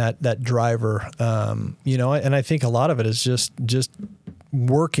that driver? And I think a lot of it is just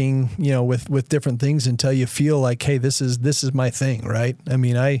working, with different things until you feel like, hey, this is my thing, right? I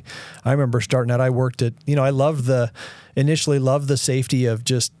mean, I remember starting out, I worked at, I initially loved the safety of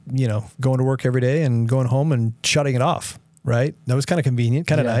just, going to work every day and going home and shutting it off. Right. That was kind of convenient,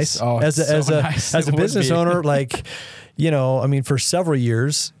 kind of nice. Oh, as a business owner, like, for several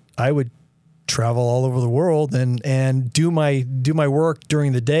years I would travel all over the world and do my work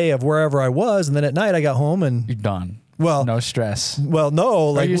during the day of wherever I was. And then at night I got home and you're done. Well, no stress. Well, no,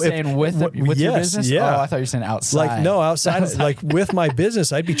 like, are you saying with your business? Yeah. Oh, I thought you were saying outside. Like, no, outside, like with my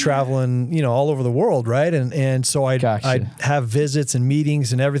business, I'd be traveling, all over the world. Right. And so I'd have visits and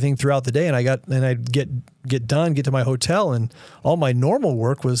meetings and everything throughout the day. And I'd get done, get to my hotel, and all my normal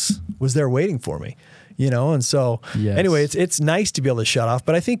work was there waiting for me, And so anyway, it's nice to be able to shut off,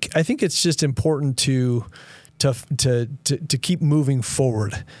 but I think it's just important to keep moving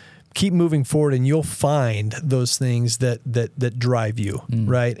forward. Keep moving forward, and you'll find those things that drive you,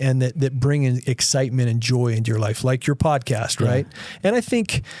 right? And that bring in excitement and joy into your life, like your podcast, right? And I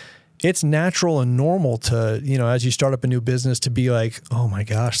think it's natural and normal to, as you start up a new business, to be like, oh my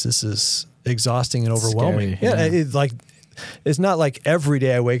gosh, this is exhausting and overwhelming. Scary, yeah. It's not like every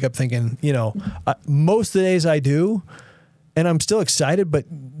day I wake up thinking, most of the days I do, and I'm still excited, but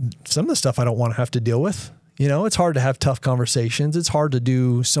some of the stuff I don't want to have to deal with. It's hard to have tough conversations. It's hard to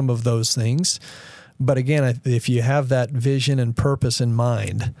do some of those things, But again, if you have that vision and purpose in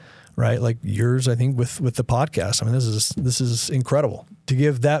mind, right? Like yours, I think with the podcast, I mean, this is incredible to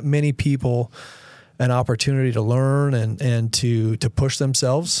give that many people an opportunity to learn and to push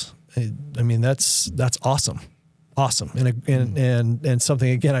themselves. I mean, that's awesome. Awesome. And something,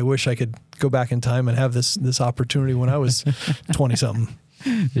 again, I wish I could go back in time and have this opportunity when I was 20 something.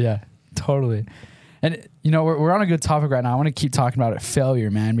 Yeah, totally. And we're on a good topic right now. I want to keep talking about it, failure,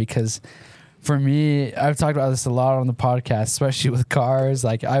 man, because for me, I've talked about this a lot on the podcast, especially with cars.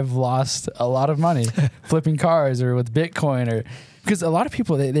 Like I've lost a lot of money flipping cars or with Bitcoin, or because a lot of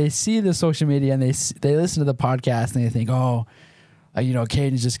people, they see the social media and they listen to the podcast and they think, oh,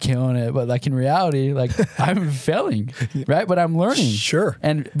 Caden's just killing it. But like in reality, like I'm failing, right? But I'm learning. Sure.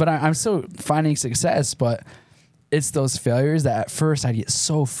 But I'm still finding success, but it's those failures that at first I'd get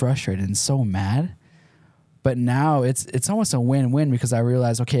so frustrated and so mad. But now it's almost a win-win because I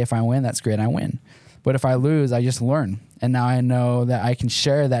realize, okay, if I win, that's great, I win. But if I lose, I just learn. And now I know that I can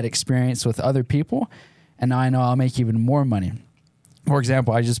share that experience with other people. And now I know I'll make even more money. For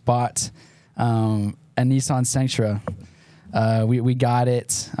example, I just bought a Nissan Sentra. We got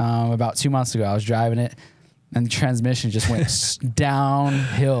it about 2 months ago. I was driving it and the transmission just went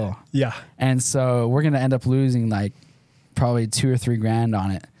downhill. Yeah. And so we're going to end up losing like probably $2,000 or $3,000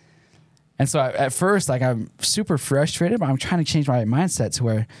 on it. And so at first, like I'm super frustrated, but I'm trying to change my mindset to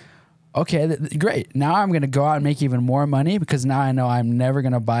where, okay, great. Now I'm going to go out and make even more money because now I know I'm never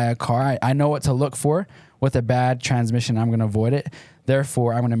going to buy a car. I know what to look for with a bad transmission. I'm going to avoid it.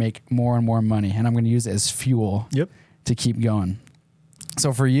 Therefore, I'm going to make more and more money, and I'm going to use it as fuel to keep going.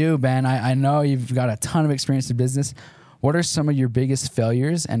 So for you, Ben, I know you've got a ton of experience in business. What are some of your biggest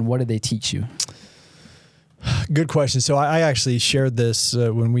failures, and what did they teach you? Good question. So I actually shared this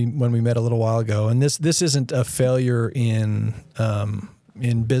when we met a little while ago, and this isn't a failure in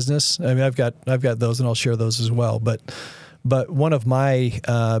business. I mean, I've got those, and I'll share those as well. But one of my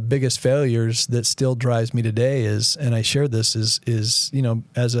biggest failures that still drives me today is, and I shared this, is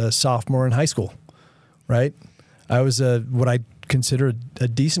as a sophomore in high school, right? I was what I consider a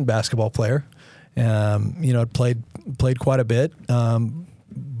decent basketball player. I'd played quite a bit,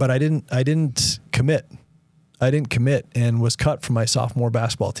 but I didn't commit. I didn't commit and was cut from my sophomore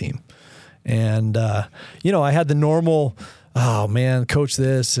basketball team. And, I had the normal, oh man, coach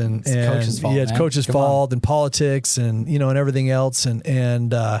this and coach's fault, it's coach's fault and politics and, and everything else.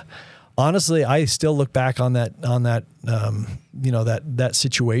 And honestly, I still look back on that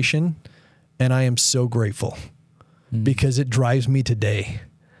situation, and I am so grateful because it drives me today.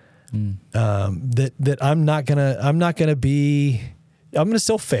 That I'm going to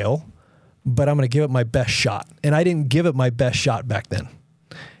still fail, but I'm going to give it my best shot. And I didn't give it my best shot back then.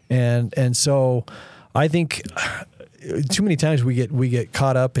 And so I think too many times we get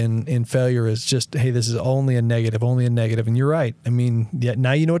caught up in failure as just, hey, this is only a negative. And you're right. I mean,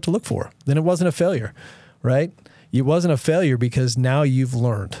 now you know what to look for. Then it wasn't a failure, right? It wasn't a failure because now you've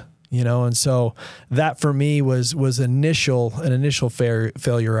learned, and so that for me was an initial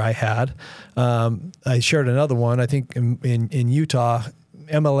failure I had. I shared another one. I think in Utah,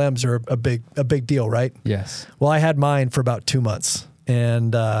 MLMs are a big deal, right? Yes. Well, I had mine for about 2 months,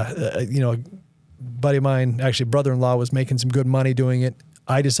 and a buddy of mine, actually brother-in-law, was making some good money doing it.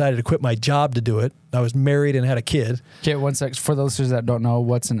 I decided to quit my job to do it. I was married and had a kid. Okay, one sec. For those that don't know,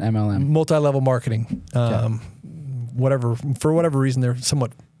 what's an MLM? Multi-level marketing. For whatever reason, they're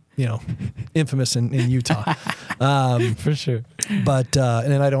somewhat infamous in Utah. For sure. But,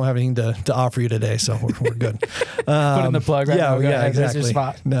 and then I don't have anything to offer you today, so we're good. Put in the plug right now. Yeah, exactly. Your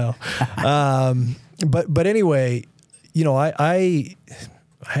spot. No. But anyway, I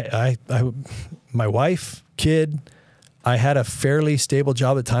my wife, kid, I had a fairly stable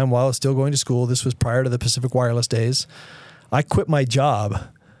job at the time while I was still going to school. This was prior to the Pacific Wireless days. I quit my job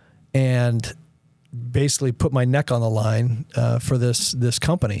and basically put my neck on the line for this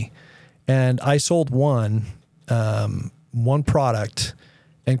company, and I sold one product,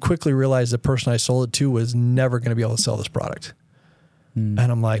 and quickly realized the person I sold it to was never going to be able to sell this product. And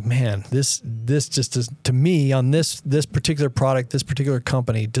I'm like, man, this just is, to me, on this particular product, this particular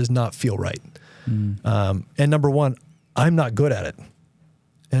company does not feel right. And number one, I'm not good at it,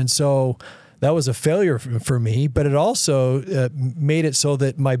 and so that was a failure for me. But it also made it so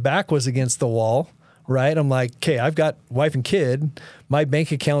that my back was against the wall. Right. I'm like, okay, I've got wife and kid. My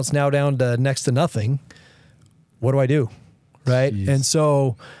bank account's now down to next to nothing. What do I do? Right. Jeez. And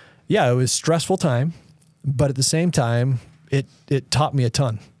so, yeah, it was a stressful time, but at the same time, it taught me a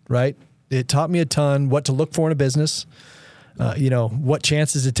ton, right? It taught me a ton what to look for in a business, what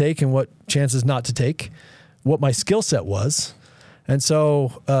chances to take and what chances not to take, what my skill set was. And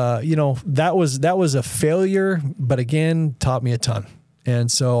so, that was a failure, but again, taught me a ton.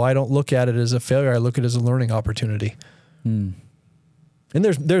 And so I don't look at it as a failure. I look at it as a learning opportunity. And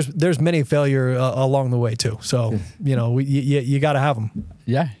there's many failure along the way too. So, you got to have them.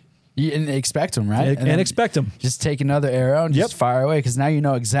 Yeah. And expect them, right? And expect them. Just take another arrow and just fire away, because now you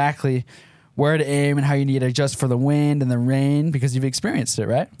know exactly where to aim and how you need to adjust for the wind and the rain, because you've experienced it,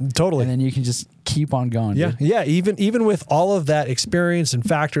 right? Totally. And then you can just keep on going. Yeah. Dude. Yeah. Even with all of that experience and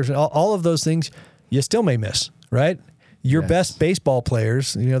factors and all of those things, you still may miss, right? Your best baseball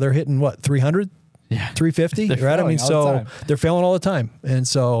players, they're hitting what, 300? Yeah. 350, right? I mean, so they're failing all the time. And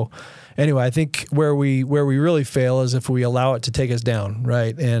so anyway, I think where we really fail is if we allow it to take us down,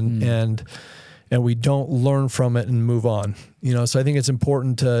 right? And we don't learn from it and move on. So I think it's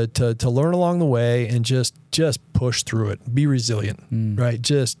important to learn along the way and just push through it. Be resilient, right?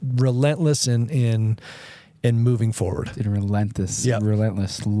 Just relentless in moving forward.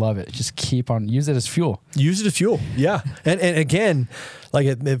 Relentless. Love it. Just keep on, use it as fuel. Yeah. And again,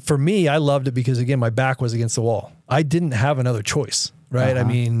 for me, I loved it because again, my back was against the wall. I didn't have another choice, right? I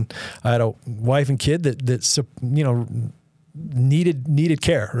mean, I had a wife and kid that needed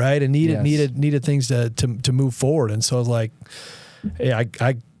care, right? And needed things to move forward. And so I was like, hey,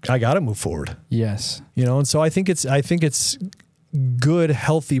 I got to move forward. Yes. And so I think it's good,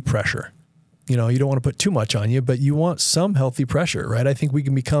 healthy pressure. You don't want to put too much on you, but you want some healthy pressure, right? I think we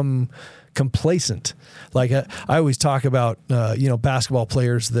can become complacent. Like I always talk about, basketball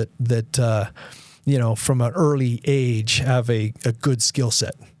players that from an early age have a good skill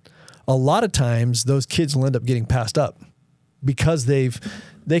set. A lot of times those kids will end up getting passed up because they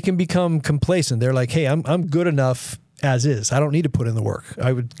can become complacent. They're like, hey, I'm good enough as is. I don't need to put in the work.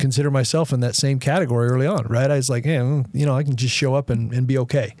 I would consider myself in that same category early on, right? I was like, hey, I can just show up and be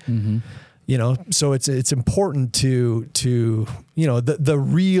okay. Mm-hmm. So it's important to the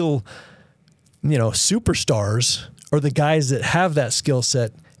real, superstars are the guys that have that skill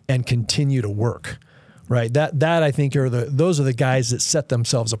set and continue to work, right? That I think those are the guys that set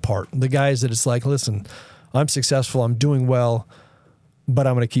themselves apart. The guys that it's like, listen, I'm successful, I'm doing well, but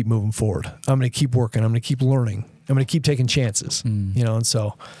I'm going to keep moving forward. I'm going to keep working. I'm going to keep learning. I'm going to keep taking chances, and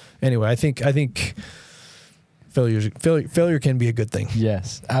so anyway, I think failure can be a good thing.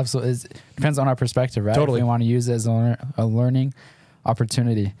 Yes, absolutely. It depends on our perspective, right? Totally. If we want to use it as a learning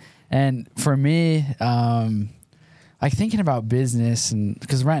opportunity. And for me, like thinking about business, and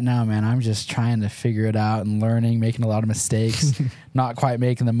because right now, man, I'm just trying to figure it out and learning, making a lot of mistakes, not quite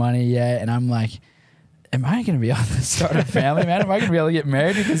making the money yet. And I'm like, am I going to be able to start a family, man? Am I going to be able to get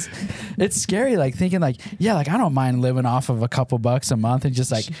married? Because it's scary, like thinking I don't mind living off of a couple bucks a month and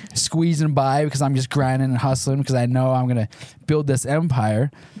just like squeezing by because I'm just grinding and hustling because I know I'm going to build this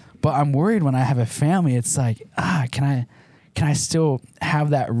empire. But I'm worried when I have a family, it's like, can I still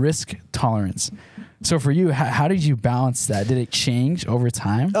have that risk tolerance? So for you, how did you balance that? Did it change over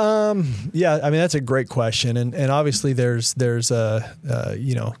time? Yeah, I mean, that's a great question. And obviously there's a,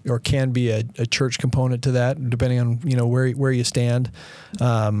 or can be a church component to that, depending on, where you stand.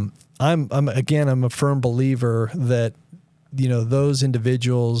 I'm a firm believer that, those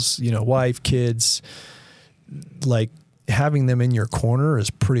individuals, wife, kids, like having them in your corner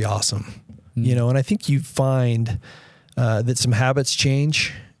is pretty awesome, and I think you find, that some habits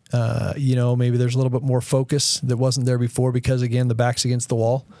change. Maybe there's a little bit more focus that wasn't there before because again, the back's against the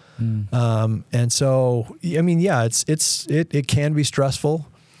wall. And so, I mean, yeah, it can be stressful.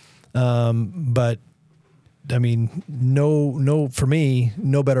 But I mean, for me,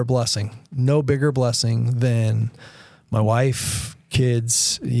 no better blessing, no bigger blessing than my wife,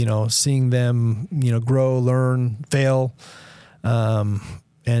 kids, seeing them, grow, learn, fail,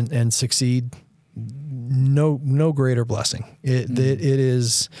 and succeed. No greater blessing. It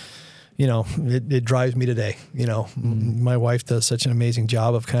is, it drives me today. My wife does such an amazing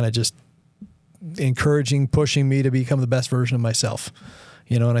job of kind of just encouraging, pushing me to become the best version of myself.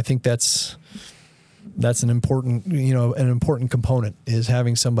 And I think that's an important component is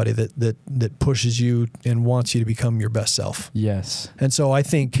having somebody that pushes you and wants you to become your best self. Yes. And so I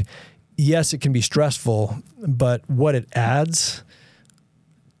think, yes, it can be stressful, but what it adds,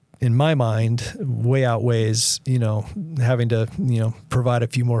 in my mind, way outweighs, having to, provide a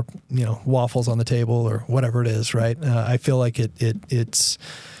few more, waffles on the table or whatever it is. Right. I feel like it's,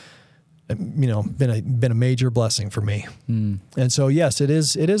 been a major blessing for me. And so, yes, it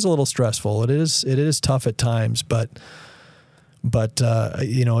is a little stressful. It is tough at times, but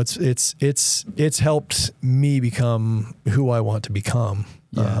it's helped me become who I want to become.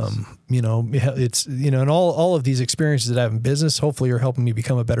 Yes. It's, and all of these experiences that I have in business, hopefully are helping me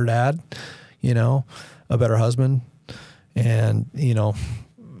become a better dad, a better husband, And,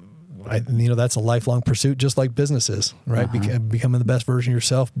 that's a lifelong pursuit, just like business is, right? Becoming the best version of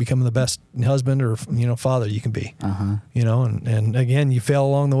yourself, becoming the best husband or, father you can be, and again, you fail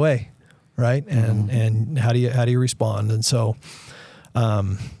along the way. Right. And how do you respond? And so,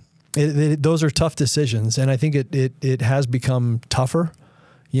 those are tough decisions. And I think it has become tougher,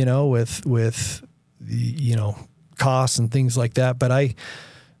 with costs and things like that. But I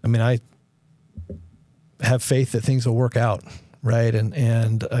have faith that things will work out. Right.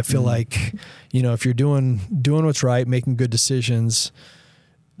 And I feel like, if you're doing what's right, making good decisions,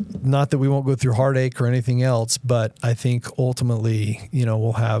 not that we won't go through heartache or anything else, but I think ultimately,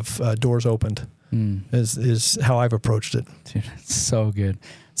 we'll have doors opened is how I've approached it. Dude, it's so good.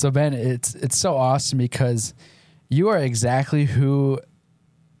 So Ben, it's so awesome because you are exactly who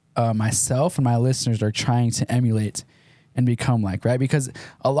myself and my listeners are trying to emulate and become like, right? Because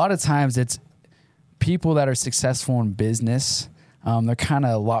a lot of times it's people that are successful in business, they're kind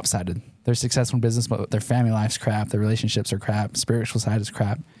of lopsided. They're successful in business, but their family life's crap, their relationships are crap, spiritual side is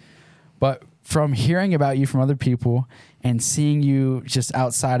crap. But from hearing about you from other people and seeing you just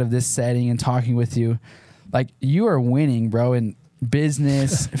outside of this setting and talking with you, like you are winning, bro, in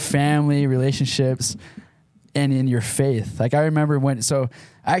business, family, relationships, and in your faith. Like I remember I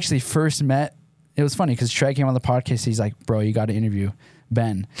actually first met, it was funny because Trey came on the podcast. He's like, bro, you got to interview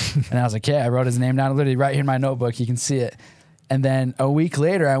Ben. And I was like, yeah, I wrote his name down literally right here in my notebook. You can see it. And then a week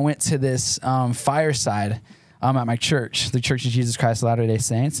later, I went to this fireside at my church, the Church of Jesus Christ of Latter-day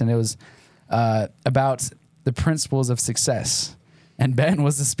Saints, and it was about the principles of success. And Ben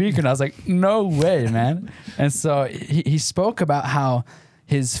was the speaker, and I was like, no way, man. And so he spoke about how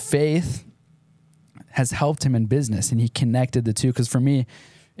his faith has helped him in business, and he connected the two. Because for me,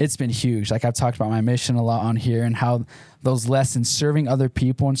 it's been huge. Like I've talked about my mission a lot on here and how those lessons, serving other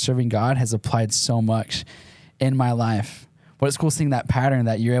people and serving God, has applied so much in my life. But it's cool seeing that pattern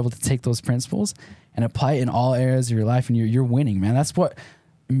that you're able to take those principles and apply it in all areas of your life, and you're winning, man. That's what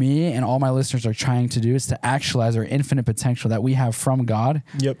me and all my listeners are trying to do, is to actualize our infinite potential that we have from God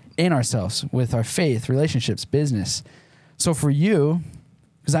in ourselves with our faith, relationships, business. So for you,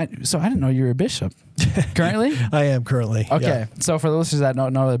 I didn't know you were a bishop. Currently? I am currently. Okay. Yeah. So for the listeners that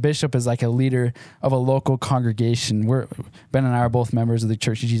don't know, the bishop is like a leader of a local congregation. Ben and I are both members of the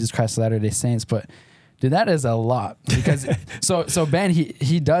Church of Jesus Christ of Latter-day Saints, but dude, that is a lot because so Ben,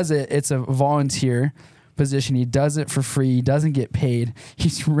 he does it. It's a volunteer position. He does it for free. He doesn't get paid.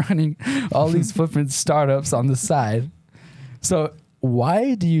 He's running all these flipping startups on the side. So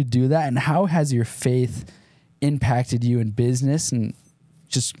why do you do that? And how has your faith impacted you in business and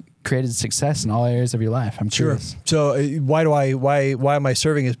just created success in all areas of your life? I'm curious. So why am I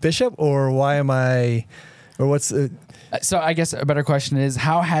serving as bishop, or what's the... So I guess a better question is,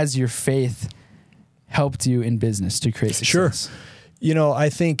 how has your faith helped you in business to create success? Sure. I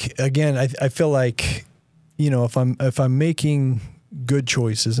think, again, I feel like, if I'm making good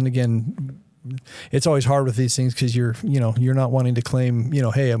choices, and again, it's always hard with these things because you're not wanting to claim,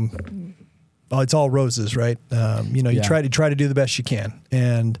 hey, it's all roses, right? You try to do the best you can.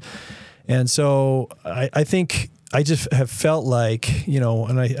 And so I think I just have felt like,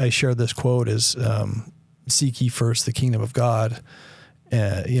 and I share this quote is, seek ye first the kingdom of God,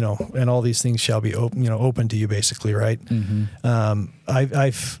 and all these things shall be open to you, basically, right? Mm-hmm.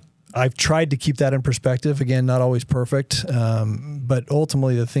 I've tried to keep that in perspective. Again, not always perfect, but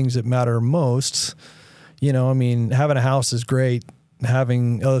ultimately the things that matter most, having a house is great,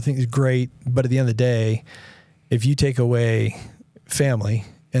 having other things is great, but at the end of the day, if you take away family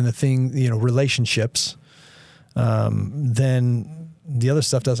and relationships, then the other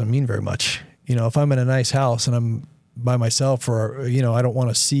stuff doesn't mean very much. If I'm in a nice house and I'm by myself, or, I don't want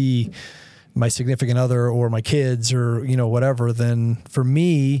to see my significant other or my kids or, whatever, then for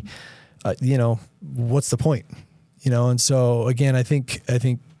me, what's the point? And so again, I think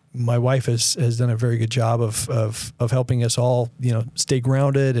my wife has done a very good job of helping us all, stay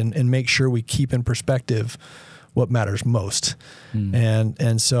grounded and make sure we keep in perspective what matters most.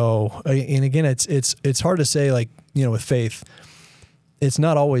 And so, and again, it's hard to say, like, with faith, it's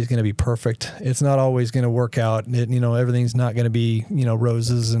not always going to be perfect. It's not always going to work out. Everything's not going to be,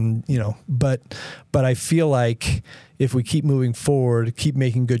 roses and, but I feel like if we keep moving forward, keep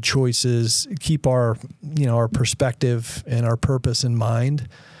making good choices, keep our perspective and our purpose in mind,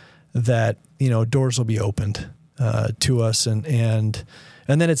 that, doors will be opened to us. And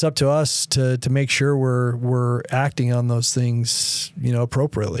then it's up to us to make sure we're acting on those things,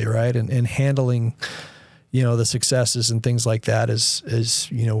 appropriately. Right. And handling, the successes and things like that as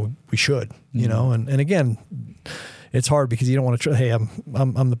we should, and again, it's hard because you don't want to try, hey,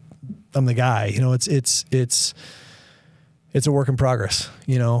 I'm the guy, it's a work in progress,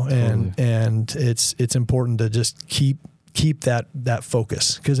 and it's important to just keep that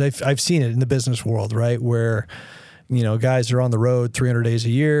focus, because I've seen it in the business world, right? Where, guys are on the road 300 days a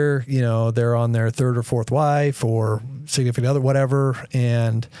year, they're on their third or fourth wife or significant other, whatever.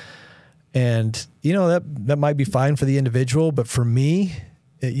 And that might be fine for the individual, but for me,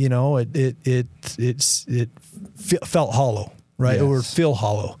 it felt hollow, right? Yes. It would feel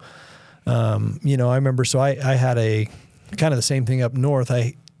hollow. I remember, so I had a kind of the same thing up north.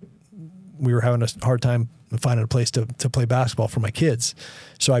 We were having a hard time finding a place to play basketball for my kids.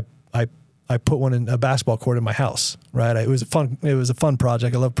 So I put one in a basketball court in my house, right? It was a fun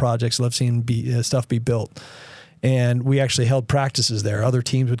project. I love projects. I love seeing stuff be built. And we actually held practices there. Other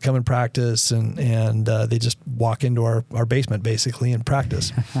teams would come and practice, and they just walk into our basement basically and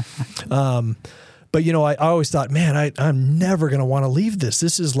practice. But I always thought, man, I'm never going to want to leave this.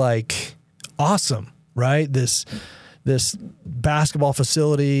 This is like awesome, right? This basketball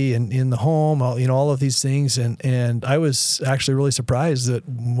facility and in the home, all of these things. And I was actually really surprised that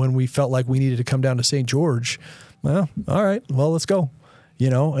when we felt like we needed to come down to St. George, well, all right, well, let's go,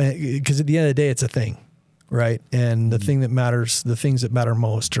 because at the end of the day, it's a thing, right? And the things that matter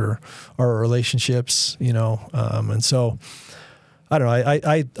most are our relationships, and so I don't know.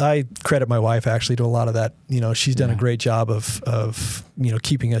 I credit my wife actually to a lot of that. She's done a great job of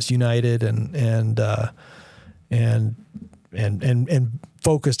keeping us united and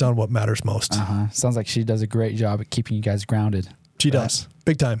focused on what matters most. Sounds like she does a great job at keeping you guys grounded. She does.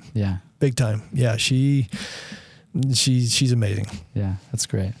 Big time. Yeah. Big time. Yeah. She's amazing. Yeah, that's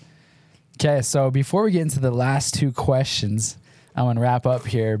great. Okay, so before we get into the last two questions, I want to wrap up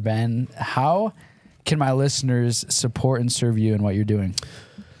here, Ben. How can my listeners support and serve you in what you're doing?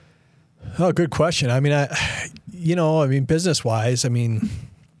 Oh, good question. I mean, business wise,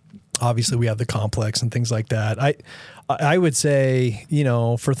 obviously we have the complex and things like that. I would say,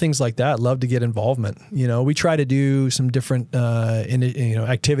 for things like that, love to get involvement. We try to do some different,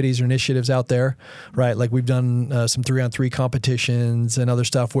 activities or initiatives out there, right? Like we've done some 3-on-3 competitions and other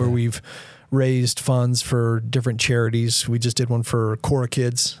stuff where we've raised funds for different charities. We just did one for Cora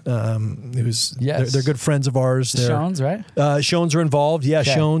Kids. They're good friends of ours. Shones, right? Shones are involved. Yeah,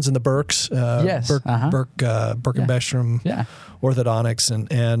 okay. Shones and the Burks. Yes. Burke and Bestrom Orthodontics.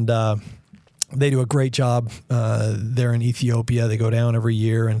 And they do a great job there in Ethiopia. They go down every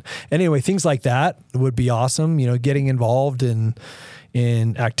year. And anyway, things like that would be awesome. Getting involved in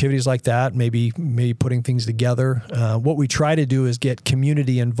activities like that, maybe putting things together. What we try to do is get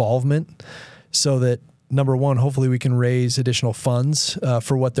community involvement so that, number one, hopefully we can raise additional funds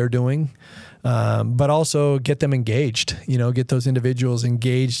for what they're doing, but also get them engaged, get those individuals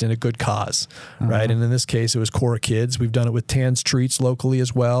engaged in a good cause, right? And in this case, it was Cora Kids. We've done it with Tans Treats locally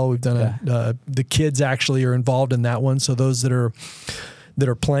as well. We've done the kids actually are involved in that one. So those that are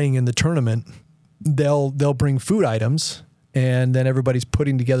playing in the tournament, they'll bring food items, and then everybody's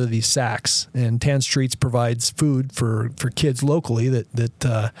putting together these sacks. And Tans Treats provides food for kids locally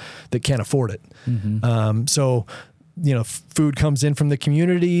that can't afford it. So food comes in from the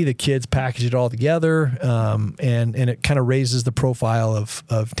community, the kids package it all together, and it kind of raises the profile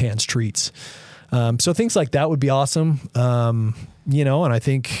of Tans Treats. So things like that would be awesome. And I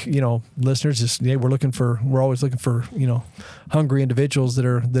think, listeners we're always looking for, hungry individuals that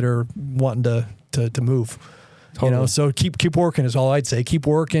are wanting to move. Totally. So keep working is all I'd say. Keep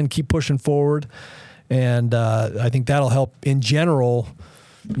working, keep pushing forward. And I think that'll help in general.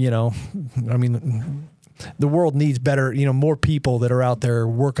 The world needs better, more people that are out there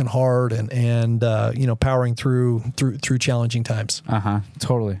working hard and powering through challenging times.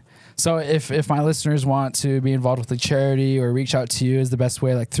 Totally. So if my listeners want to be involved with the charity or reach out to you, is the best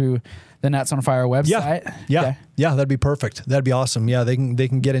way through the Nets on Fire website? Yeah, okay. Yeah, that'd be perfect. That'd be awesome. Yeah, they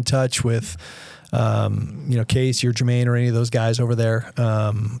can get in touch with Case or Jermaine or any of those guys over there.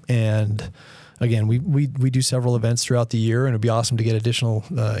 And again, we do several events throughout the year, and it'd be awesome to get additional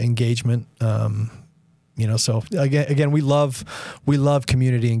engagement. So again, we love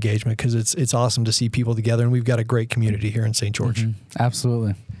community engagement because it's awesome to see people together, and we've got a great community here in St. George.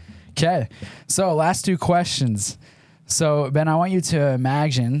 Absolutely. Okay. So last two questions. So Ben, I want you to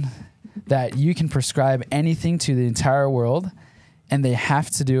imagine that you can prescribe anything to the entire world and they have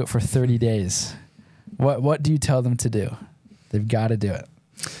to do it for 30 days. What do you tell them to do? They've got to do it.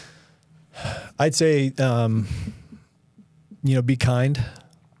 I'd say, be kind.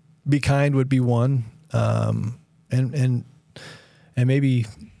 Be kind would be one. And maybe,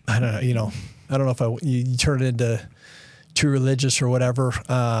 I don't know, I don't know if you turn it into too religious or whatever.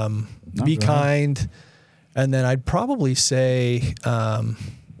 Be kind. And then I'd probably say,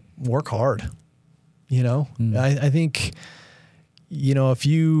 work hard. I think if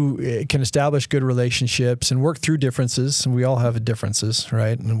you can establish good relationships and work through differences, and we all have differences,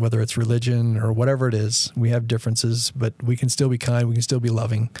 right? And whether it's religion or whatever it is, we have differences, but we can still be kind. We can still be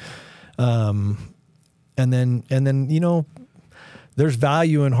loving. And then, there's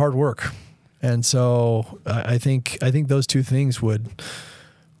value in hard work. And so I think those two things would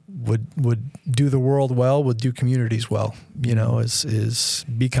do the world well, would do communities well, is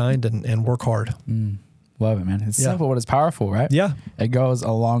be kind and work hard. Love it, man. It's simple, but it's powerful, right? Yeah. It goes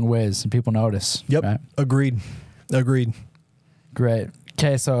a long ways and people notice. Yep. Right? Agreed. Great.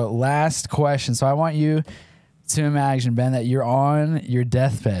 Okay. So last question. So I want you to imagine, Ben, that you're on your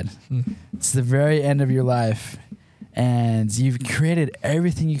deathbed. It's the very end of your life and you've created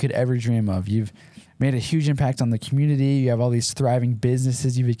everything you could ever dream of. You've made a huge impact on the community. You have all these thriving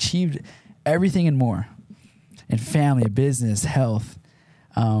businesses. You've achieved everything and more in family, business, health.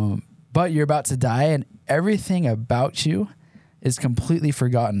 But you're about to die and everything about you is completely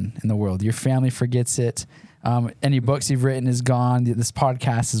forgotten in the world. Your family forgets it. Any books you've written is gone. This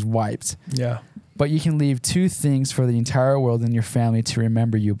podcast is wiped. Yeah. But you can leave two things for the entire world and your family to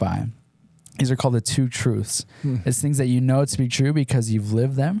remember you by. These are called the two truths. It's things that you know to be true because you've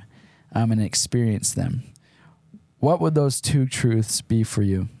lived them and experienced them. What would those two truths be for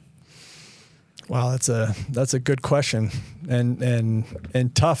you? Wow, that's a good question,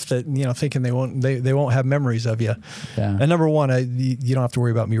 and tough that thinking they won't have memories of you. Yeah. And number one, you don't have to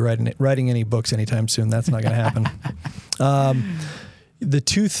worry about me writing any books anytime soon. That's not going to happen. The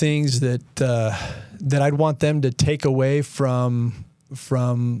two things that I'd want them to take away from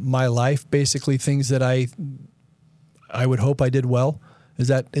my life, basically things that I would hope I did well. Is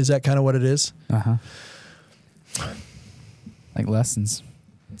that kind of what it is? Like lessons.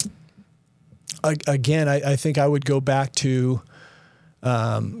 Again, I think I would go back to,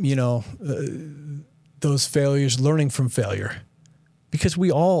 those failures, learning from failure, because we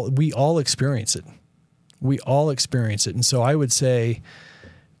all experience it. We all experience it. And so I would say,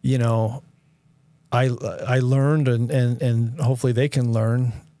 I learned and hopefully they can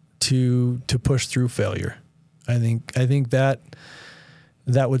learn to push through failure. I think that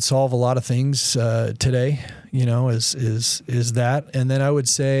would solve a lot of things today, is that. And then I would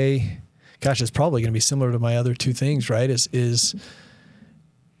say, gosh, it's probably going to be similar to my other two things, right?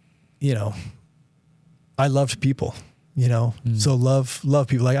 I loved people, so love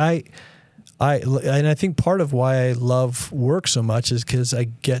people. Like I think part of why I love work so much is because I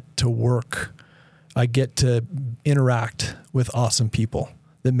get to work. I get to interact with awesome people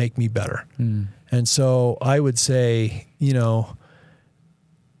that make me better. And so I would say,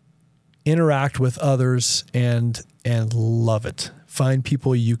 interact with others and love it. Find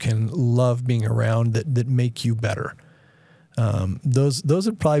people you can love being around that make you better. Those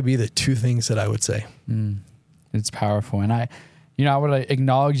would probably be the two things that I would say. It's powerful. And I would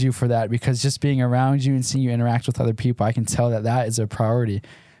acknowledge you for that, because just being around you and seeing you interact with other people, I can tell that is a priority,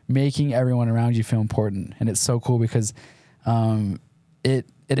 making everyone around you feel important. And it's so cool because it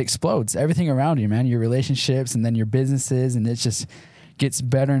explodes everything around you, man, your relationships and then your businesses, and it just gets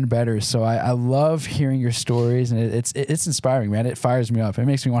better and better. So I love hearing your stories, and it's inspiring, man. It fires me up. It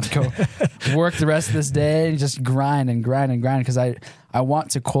makes me want to go work the rest of this day and just grind, because I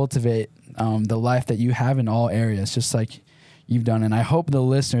want to cultivate the life that you have in all areas, just like you've done. And I hope the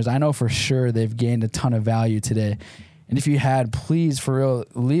listeners, I know for sure they've gained a ton of value today. And if you had, please, for real,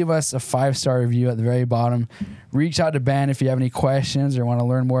 leave us a 5-star review at the very bottom. Reach out to Ben if you have any questions or want to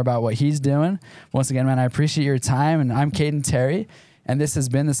learn more about what he's doing. Once again, man, I appreciate your time. And I'm Caden Terry, and this has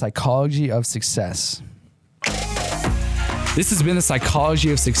been The Psychology of Success. This has been The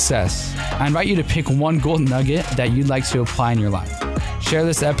Psychology of Success. I invite you to pick one gold nugget that you'd like to apply in your life. Share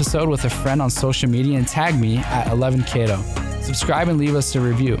this episode with a friend on social media and tag me at 11Cato. Subscribe and leave us a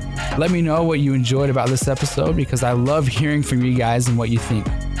review. Let me know what you enjoyed about this episode, because I love hearing from you guys and what you think.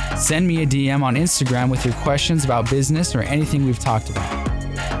 Send me a DM on Instagram with your questions about business or anything we've talked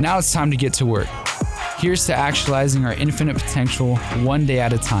about. Now it's time to get to work. Here's to actualizing our infinite potential one day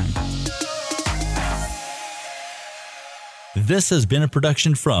at a time. This has been a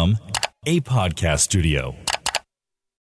production from A Podcast Studio.